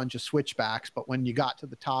part with a bunch of switchbacks. But when you got to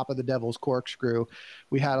the top of the Devil's Corkscrew,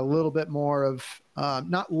 we had a little bit more of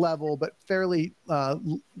not level, but fairly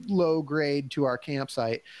low grade to our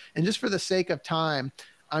campsite. And just for the sake of time,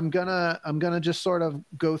 I'm gonna just sort of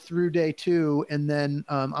go through day 2, and then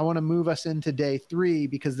I want to move us into day 3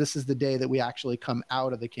 because this is the day that we actually come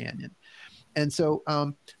out of the canyon. And so,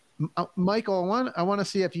 Michael, I want to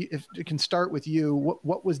see if it can start with you.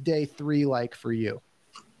 What was day 3 like for you?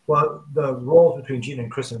 Well, the roles between Gina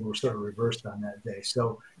and Kristin were sort of reversed on that day.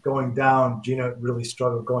 So going down, Gina really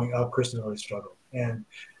struggled. Going up, Kristin really struggled. And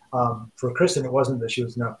for Kristin, it wasn't that she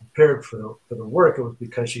was not prepared for the work. It was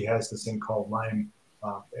because she has this thing called Lyme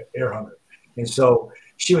air hunger, and so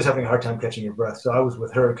she was having a hard time catching her breath. So I was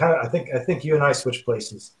with her. Kind of, I think you and I switched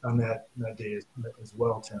places on that day as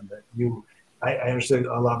well, Tim. That I understood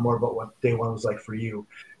a lot more about what day 1 was like for you.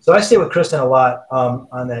 So I stayed with Kristin a lot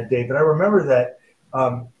on that day. But I remember that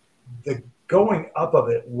the going up of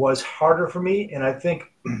it was harder for me, and I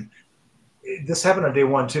think this happened on day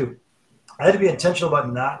 1 too. I had to be intentional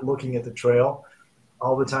about not looking at the trail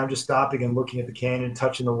all the time, just stopping and looking at the canyon,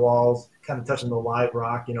 touching the walls, kind of touching the live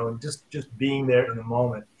rock, and just being there in the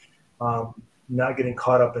moment. not getting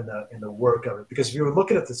caught up in the work of it. Because if you were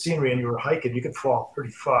looking at the scenery and you were hiking, you could fall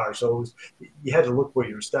pretty far. So you had to look where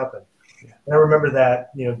you were stepping. And I remember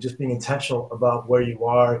that, just being intentional about where you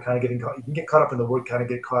are, kind of you can get caught up in the work, kind of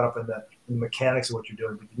get caught up in the mechanics of what you're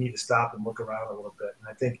doing, but you need to stop and look around a little bit. And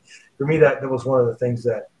I think for me, that was one of the things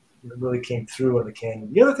that really came through in the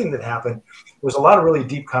canyon. The other thing that happened was a lot of really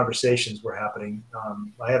deep conversations were happening.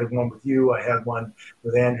 I had one with you, I had one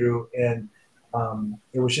with Andrew, and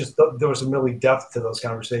it was just, there was some really depth to those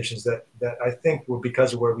conversations that I think were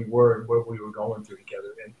because of where we were and where we were going through together.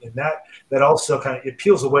 And that also it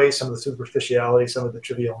peels away some of the superficiality, some of the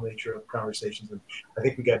trivial nature of conversations. And I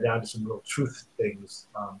think we got down to some real truth things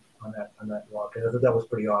on that walk. And I thought that was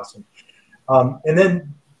pretty awesome. And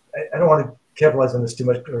then I don't want to capitalize on this too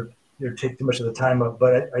much or take too much of the time up,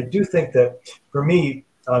 but I do think that for me,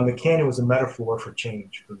 the canyon was a metaphor for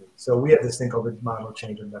change for me. So we have this thing called the model of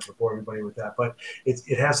change. I'm not going to bore everybody with that, but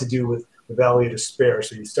it has to do with the valley of despair.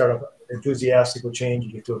 So you start off enthusiastic with change,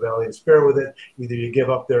 you get to a valley of despair with it. Either you give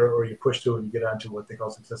up there or you push through and you get onto what they call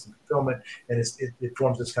success and fulfillment, and it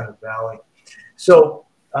forms this kind of valley. So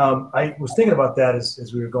I was thinking about that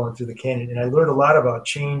as we were going through the canyon, and I learned a lot about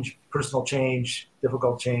change, personal change,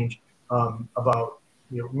 difficult change, about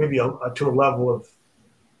maybe to a level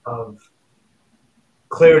of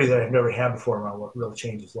clarity that I've never had before around what real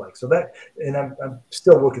change is like. So that, and I'm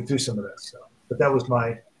still working through some of that stuff. But that was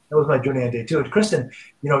my journey on day 2. And Kristin,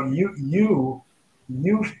 you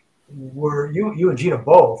and Gina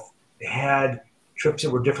both had trips that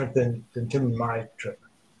were different than Tim and my trip,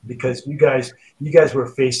 because you guys were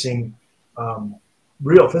facing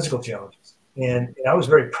real physical challenges, and I was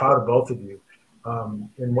very proud of both of you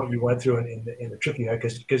and what you went through in the trip you had,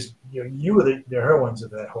 because you were the heroines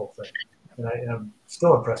of that whole thing. And I'm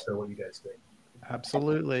still impressed by what you guys did.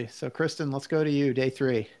 Absolutely. So Kristin, let's go to you. Day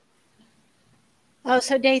 3. Oh,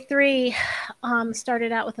 so day 3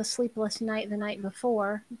 started out with a sleepless night the night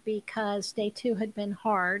before, because day 2 had been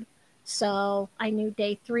hard. So I knew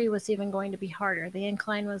day 3 was even going to be harder. The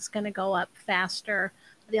incline was going to go up faster.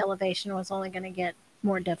 The elevation was only going to get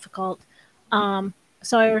more difficult.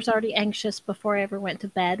 So I was already anxious before I ever went to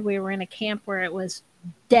bed. We were in a camp where it was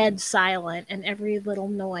dead silent, and every little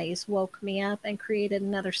noise woke me up and created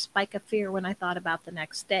another spike of fear when I thought about the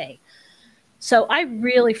next day. So I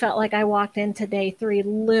really felt like I walked into day 3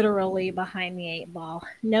 literally behind the 8 ball.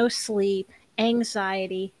 No sleep,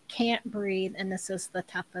 anxiety, can't breathe, and this is the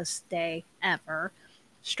toughest day ever.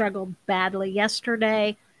 Struggled badly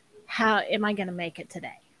yesterday. How am I going to make it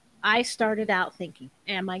today? I started out thinking,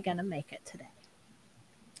 am I going to make it today?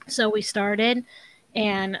 So we started,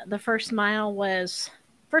 and the first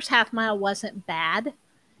half mile wasn't bad,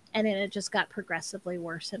 and then it just got progressively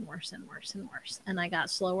worse and worse and worse and worse. And I got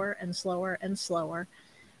slower and slower and slower.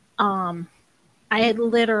 I had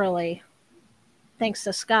literally, thanks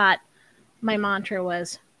to Scott, my mantra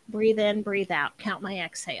was breathe in, breathe out, count my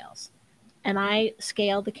exhales. And I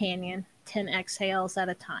scaled the canyon 10 exhales at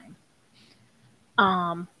a time.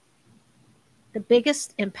 The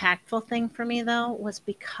biggest impactful thing for me, though, was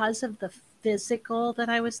because of the physical that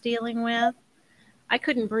I was dealing with. I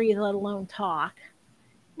couldn't breathe, let alone talk.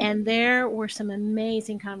 And there were some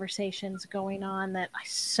amazing conversations going on that I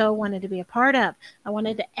so wanted to be a part of. I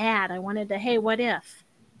wanted to add. I wanted to, hey, what if?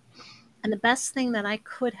 And the best thing that I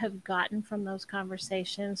could have gotten from those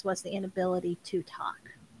conversations was the inability to talk.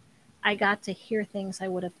 I got to hear things I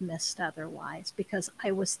would have missed otherwise, because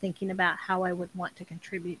I was thinking about how I would want to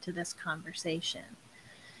contribute to this conversation.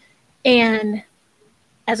 And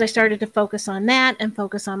as I started to focus on that and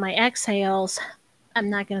focus on my exhales, I'm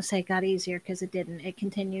not going to say it got easier, because it didn't. It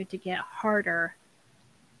continued to get harder,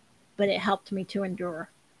 but it helped me to endure.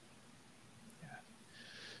 Yeah.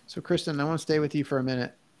 So Kristin, I want to stay with you for a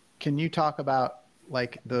minute. Can you talk about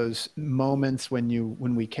like those moments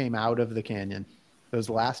when we came out of the canyon? Those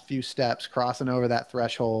last few steps, crossing over that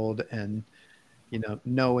threshold and,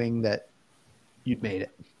 knowing that you'd made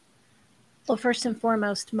it. Well, first and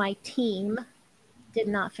foremost, my team did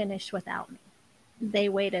not finish without me. They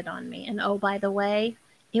waited on me. And oh, by the way,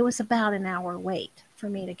 it was about an hour wait for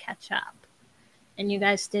me to catch up. And you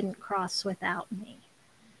guys didn't cross without me.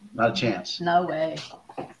 Not a chance. No way.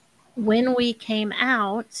 When we came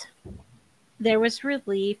out, there was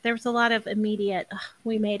relief. There was a lot of immediate,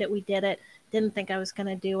 we made it, we did it. Didn't think I was going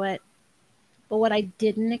to do it. But what I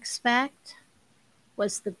didn't expect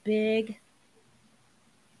was the big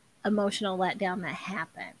emotional letdown that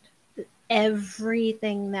happened.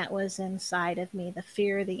 Everything that was inside of me, the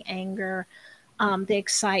fear, the anger, the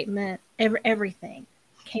excitement, everything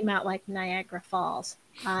came out like Niagara Falls.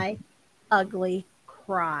 I ugly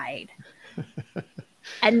cried.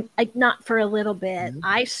 And not for a little bit.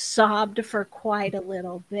 I sobbed for quite a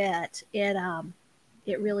little bit.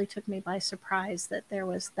 It really took me by surprise that there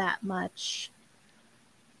was that much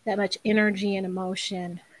energy and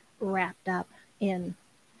emotion wrapped up in,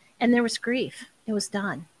 and there was grief. It was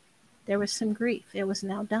done. There was some grief. It was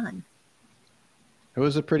now done. It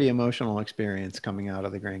was a pretty emotional experience coming out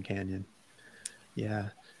of the Grand Canyon. Yeah.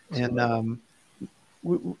 And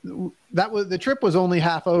the trip was only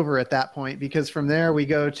half over at that point, because from there we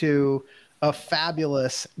go to a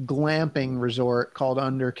fabulous glamping resort called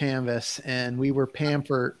Under Canvas, and we were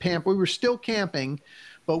pampered. We were still camping,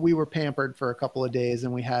 but we were pampered for a couple of days,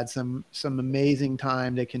 and we had some amazing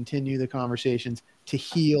time to continue the conversations, to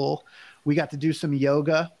heal. We got to do some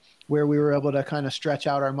yoga where we were able to kind of stretch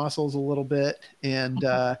out our muscles a little bit,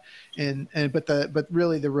 but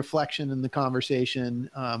really the reflection and the conversation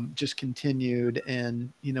just continued,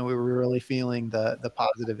 and we were really feeling the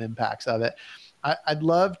positive impacts of it. I'd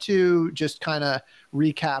love to just kind of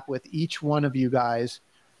recap with each one of you guys.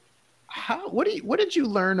 What did you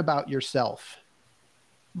learn about yourself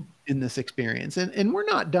in this experience? And we're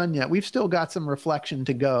not done yet. We've still got some reflection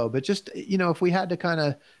to go, but just, if we had to kind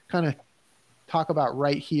of talk about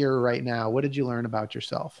right here, right now, what did you learn about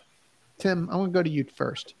yourself? Tim, I want to go to you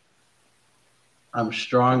first. I'm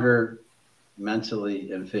stronger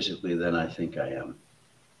mentally and physically than I think I am.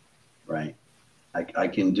 Right. I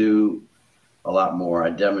can do a lot more. I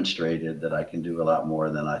demonstrated that I can do a lot more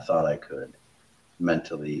than I thought I could,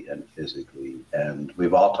 mentally and physically. And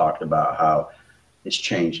we've all talked about how it's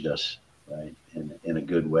changed us, right, in a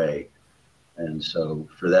good way. And so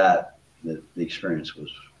for that, the experience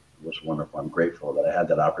was wonderful. I'm grateful that I had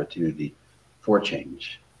that opportunity for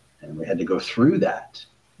change, and we had to go through that,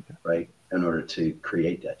 right, in order to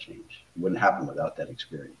create that change. It wouldn't happen without that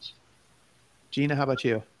experience. Gina, how about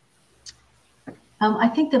you? I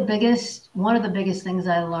think one of the biggest things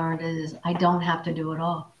I learned is I don't have to do it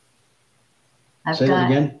all. Say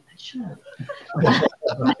that again? Sure. I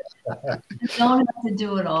don't have to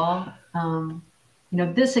do it all.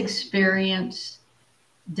 This experience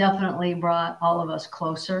definitely brought all of us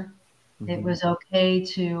closer. Mm-hmm. It was okay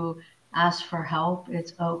to ask for help.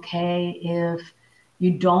 It's okay if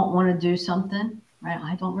you don't want to do something, right?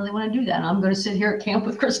 I don't really want to do that, and I'm going to sit here at camp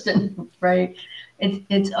with Kristin, right?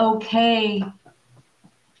 It's okay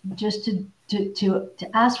just to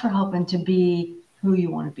ask for help and to be who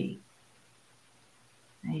you want to be,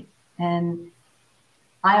 right? And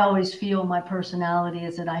I always feel my personality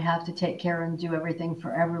is that I have to take care and do everything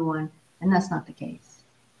for everyone, and that's not the case,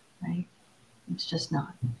 right? It's just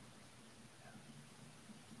not.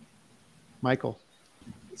 Michael.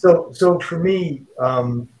 So for me, a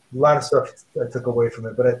lot of stuff I took away from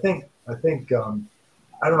it, but I think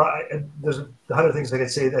I don't know. There's 100 things I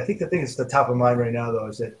could say. I think the thing that's the top of mind right now, though,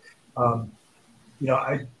 is that I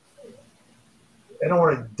don't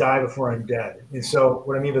want to die before I'm dead. And so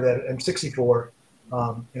what I mean by that, I'm 64,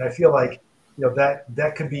 and I feel like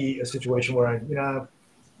that could be a situation where I'm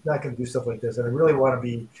not going to do stuff like this, and I really want to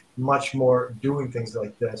be much more doing things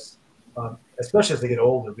like this, especially as they get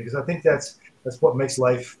older, because I think that's what makes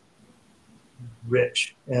life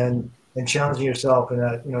rich and challenging yourself, and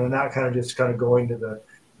not kind of just kind of going to the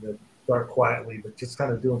dark quietly, but just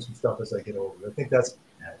kind of doing some stuff as I get older. I think that's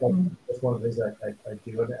one of the things I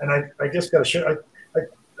do, and I just got to share. I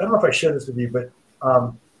don't know if I shared this with you, but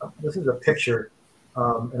this is a picture, and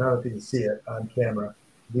I don't know if you can see it on camera.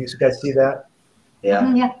 Do you guys see that?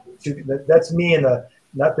 Yeah. Yeah. That's me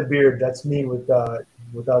not the beard. That's me without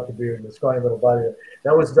the beard and the scrawny little body.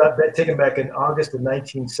 That was taken back in August of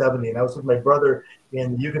 1970, and I was with my brother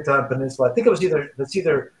in the Yucatan Peninsula. I think it was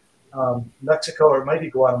either Mexico or it might be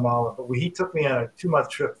Guatemala, but he took me on a 2-month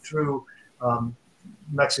trip through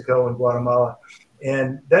Mexico and Guatemala.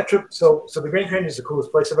 And that trip, so the Grand Canyon is the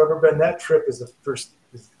coolest place I've ever been. That trip is the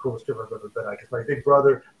coolest trip I've ever been on, because my big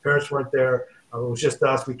brother, parents weren't there. It was just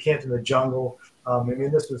us. We camped in the jungle.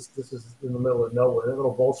 This was in the middle of nowhere. That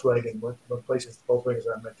little Volkswagen went places Volkswagens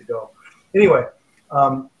aren't meant to go. Anyway,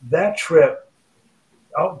 that trip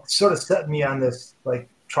sort of set me on this like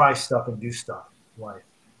try stuff and do stuff life.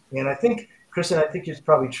 And I think, Kristin, it's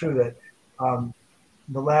probably true that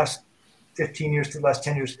the last 15 years to the last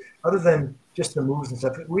 10 years, other than just the moves and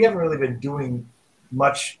stuff, we haven't really been doing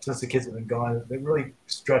much since the kids have been gone. They really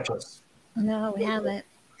stretch us. No, we haven't.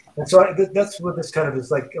 And so that's what this kind of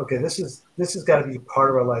is like. Okay, this has got to be part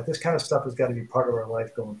of our life. This kind of stuff has got to be part of our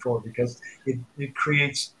life going forward, because it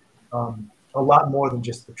creates a lot more than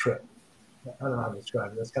just the trip. I don't know how to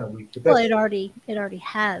describe it. That's kind of weak. Well, it already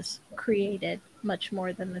has created much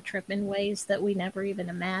more than the trip in ways that we never even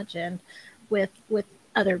imagined, with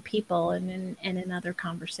other people and in other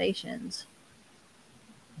conversations.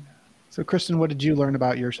 So Kristin, what did you learn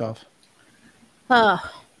about yourself? I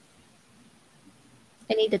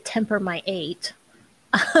need to temper my 8.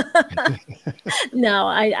 No,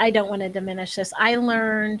 I don't want to diminish this. I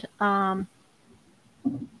learned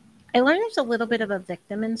there's a little bit of a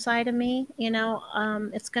victim inside of me.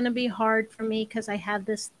 It's going to be hard for me because I have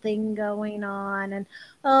this thing going on, and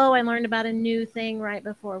I learned about a new thing right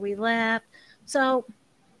before we left. So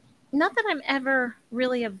not that I'm ever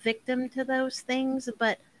really a victim to those things,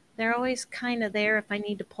 but they're always kind of there if I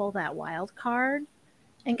need to pull that wild card.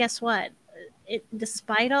 And guess what?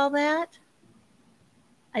 Despite all that,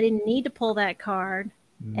 I didn't need to pull that card,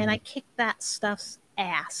 and I kicked that stuff's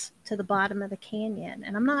ass to the bottom of the canyon,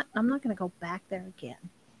 and I'm not going to go back there again.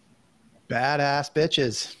 Badass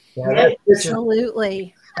bitches. Yeah,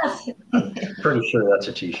 absolutely. Pretty sure that's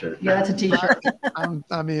a t-shirt. Yeah, that's a t-shirt.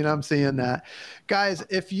 I'm seeing that. Guys,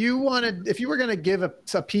 if you were going to give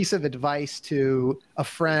a piece of advice to a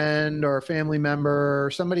friend or a family member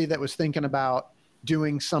or somebody that was thinking about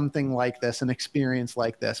doing something like this, an experience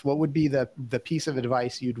like this, what would be the piece of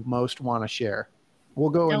advice you'd most want to share? We'll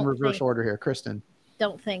go in reverse order here. Kristin.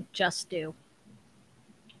 Don't think, just do.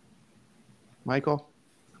 Michael?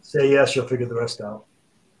 Say yes, you'll figure the rest out.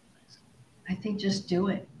 I think just do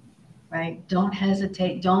it, right? Don't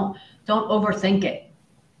hesitate. Don't overthink it,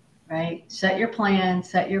 right? Set your plan,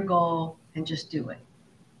 set your goal, and just do it.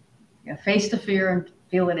 Face the fear and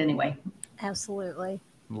feel it anyway. Absolutely.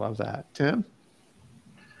 Love that. Tim?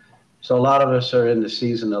 So a lot of us are in the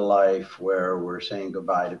season of life where we're saying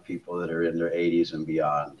goodbye to people that are in their 80s and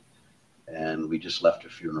beyond. And we just left a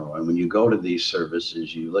funeral. And when you go to these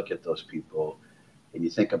services, you look at those people and you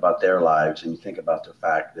think about their lives, and you think about the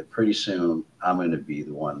fact that pretty soon I'm going to be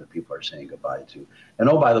the one that people are saying goodbye to. And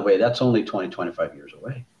oh, by the way, that's only 20, 25 years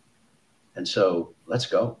away. And so let's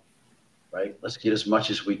go, right? Let's get as much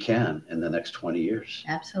as we can in the next 20 years.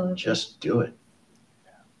 Absolutely. Just do it.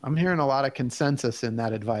 I'm hearing a lot of consensus in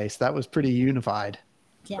that advice. That was pretty unified.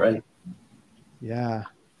 Yeah. Right. Yeah.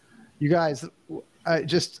 You guys, I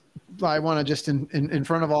want to just in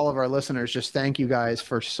front of all of our listeners, just thank you guys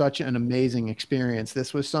for such an amazing experience.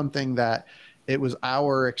 This was something that it was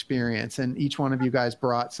our experience, and each one of you guys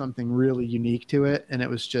brought something really unique to it. And it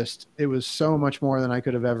was so much more than I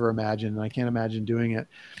could have ever imagined. And I can't imagine doing it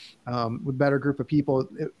with a better group of people.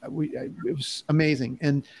 It was amazing.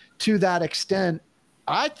 And to that extent,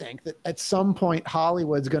 I think that at some point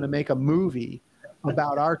Hollywood's going to make a movie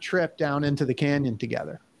about our trip down into the canyon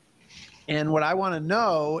together. And what I want to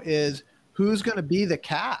know is who's going to be the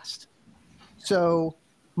cast. So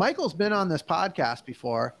Michael's been on this podcast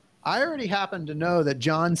before. I already happen to know that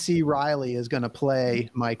John C. Reilly is going to play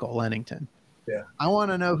Michael Lennington. Yeah. I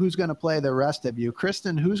want to know who's going to play the rest of you.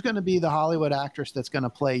 Kristin, who's going to be the Hollywood actress that's going to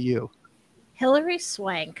play you? Hilary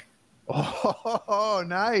Swank. Oh,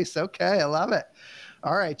 nice. Okay. I love it.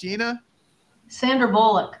 All right, Gina? Sandra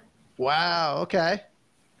Bullock. Wow. Okay.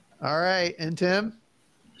 All right. And Tim?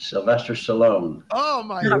 Sylvester Stallone. Oh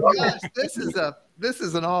my gosh. This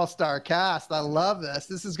is an all-star cast. I love this.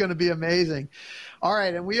 This is going to be amazing. All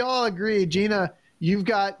right. And we all agree, Gina, you've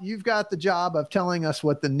got the job of telling us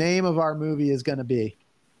what the name of our movie is going to be.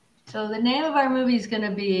 So the name of our movie is going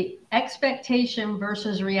to be Expectation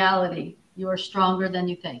versus Reality. You are stronger than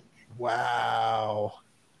you think. Wow.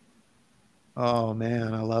 Oh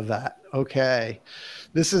man, I love that. Okay.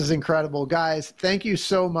 This is incredible. Guys, thank you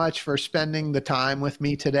so much for spending the time with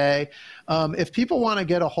me today. If people want to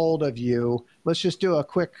get a hold of you, let's just do a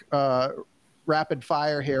quick rapid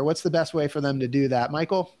fire here. What's the best way for them to do that?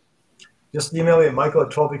 Michael? Just email me at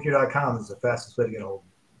michael@12weekyear.com is the fastest way to get a hold of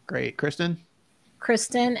me. Great. Kristin?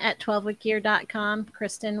 Kristin@12weekyear.com.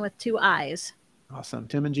 Kristin with 2 I's. Awesome.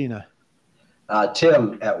 Tim and Gina?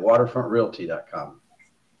 Tim@waterfrontrealty.com.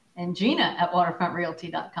 And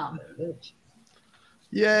Gina@waterfrontrealty.com. There it is.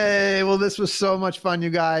 Yay. Well, this was so much fun, you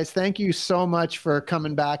guys. Thank you so much for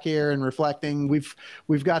coming back here and reflecting. We've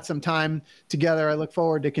got some time together. I look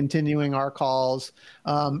forward to continuing our calls.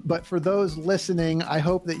 But for those listening, I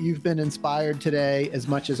hope that you've been inspired today as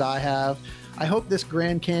much as I have. I hope this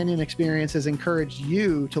Grand Canyon experience has encouraged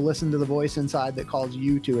you to listen to the voice inside that calls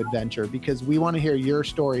you to adventure, because we want to hear your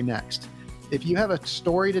story next. If you have a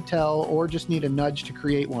story to tell or just need a nudge to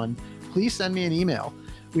create one, please send me an email.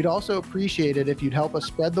 We'd also appreciate it if you'd help us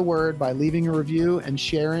spread the word by leaving a review and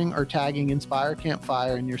sharing or tagging Inspire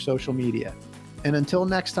Campfire in your social media. And until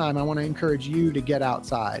next time, I want to encourage you to get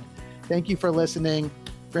outside. Thank you for listening.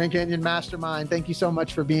 Grand Canyon Mastermind, thank you so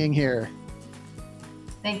much for being here.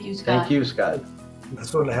 Thank you, Scott. Thank you, Scott.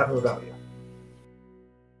 That's going to happen without you.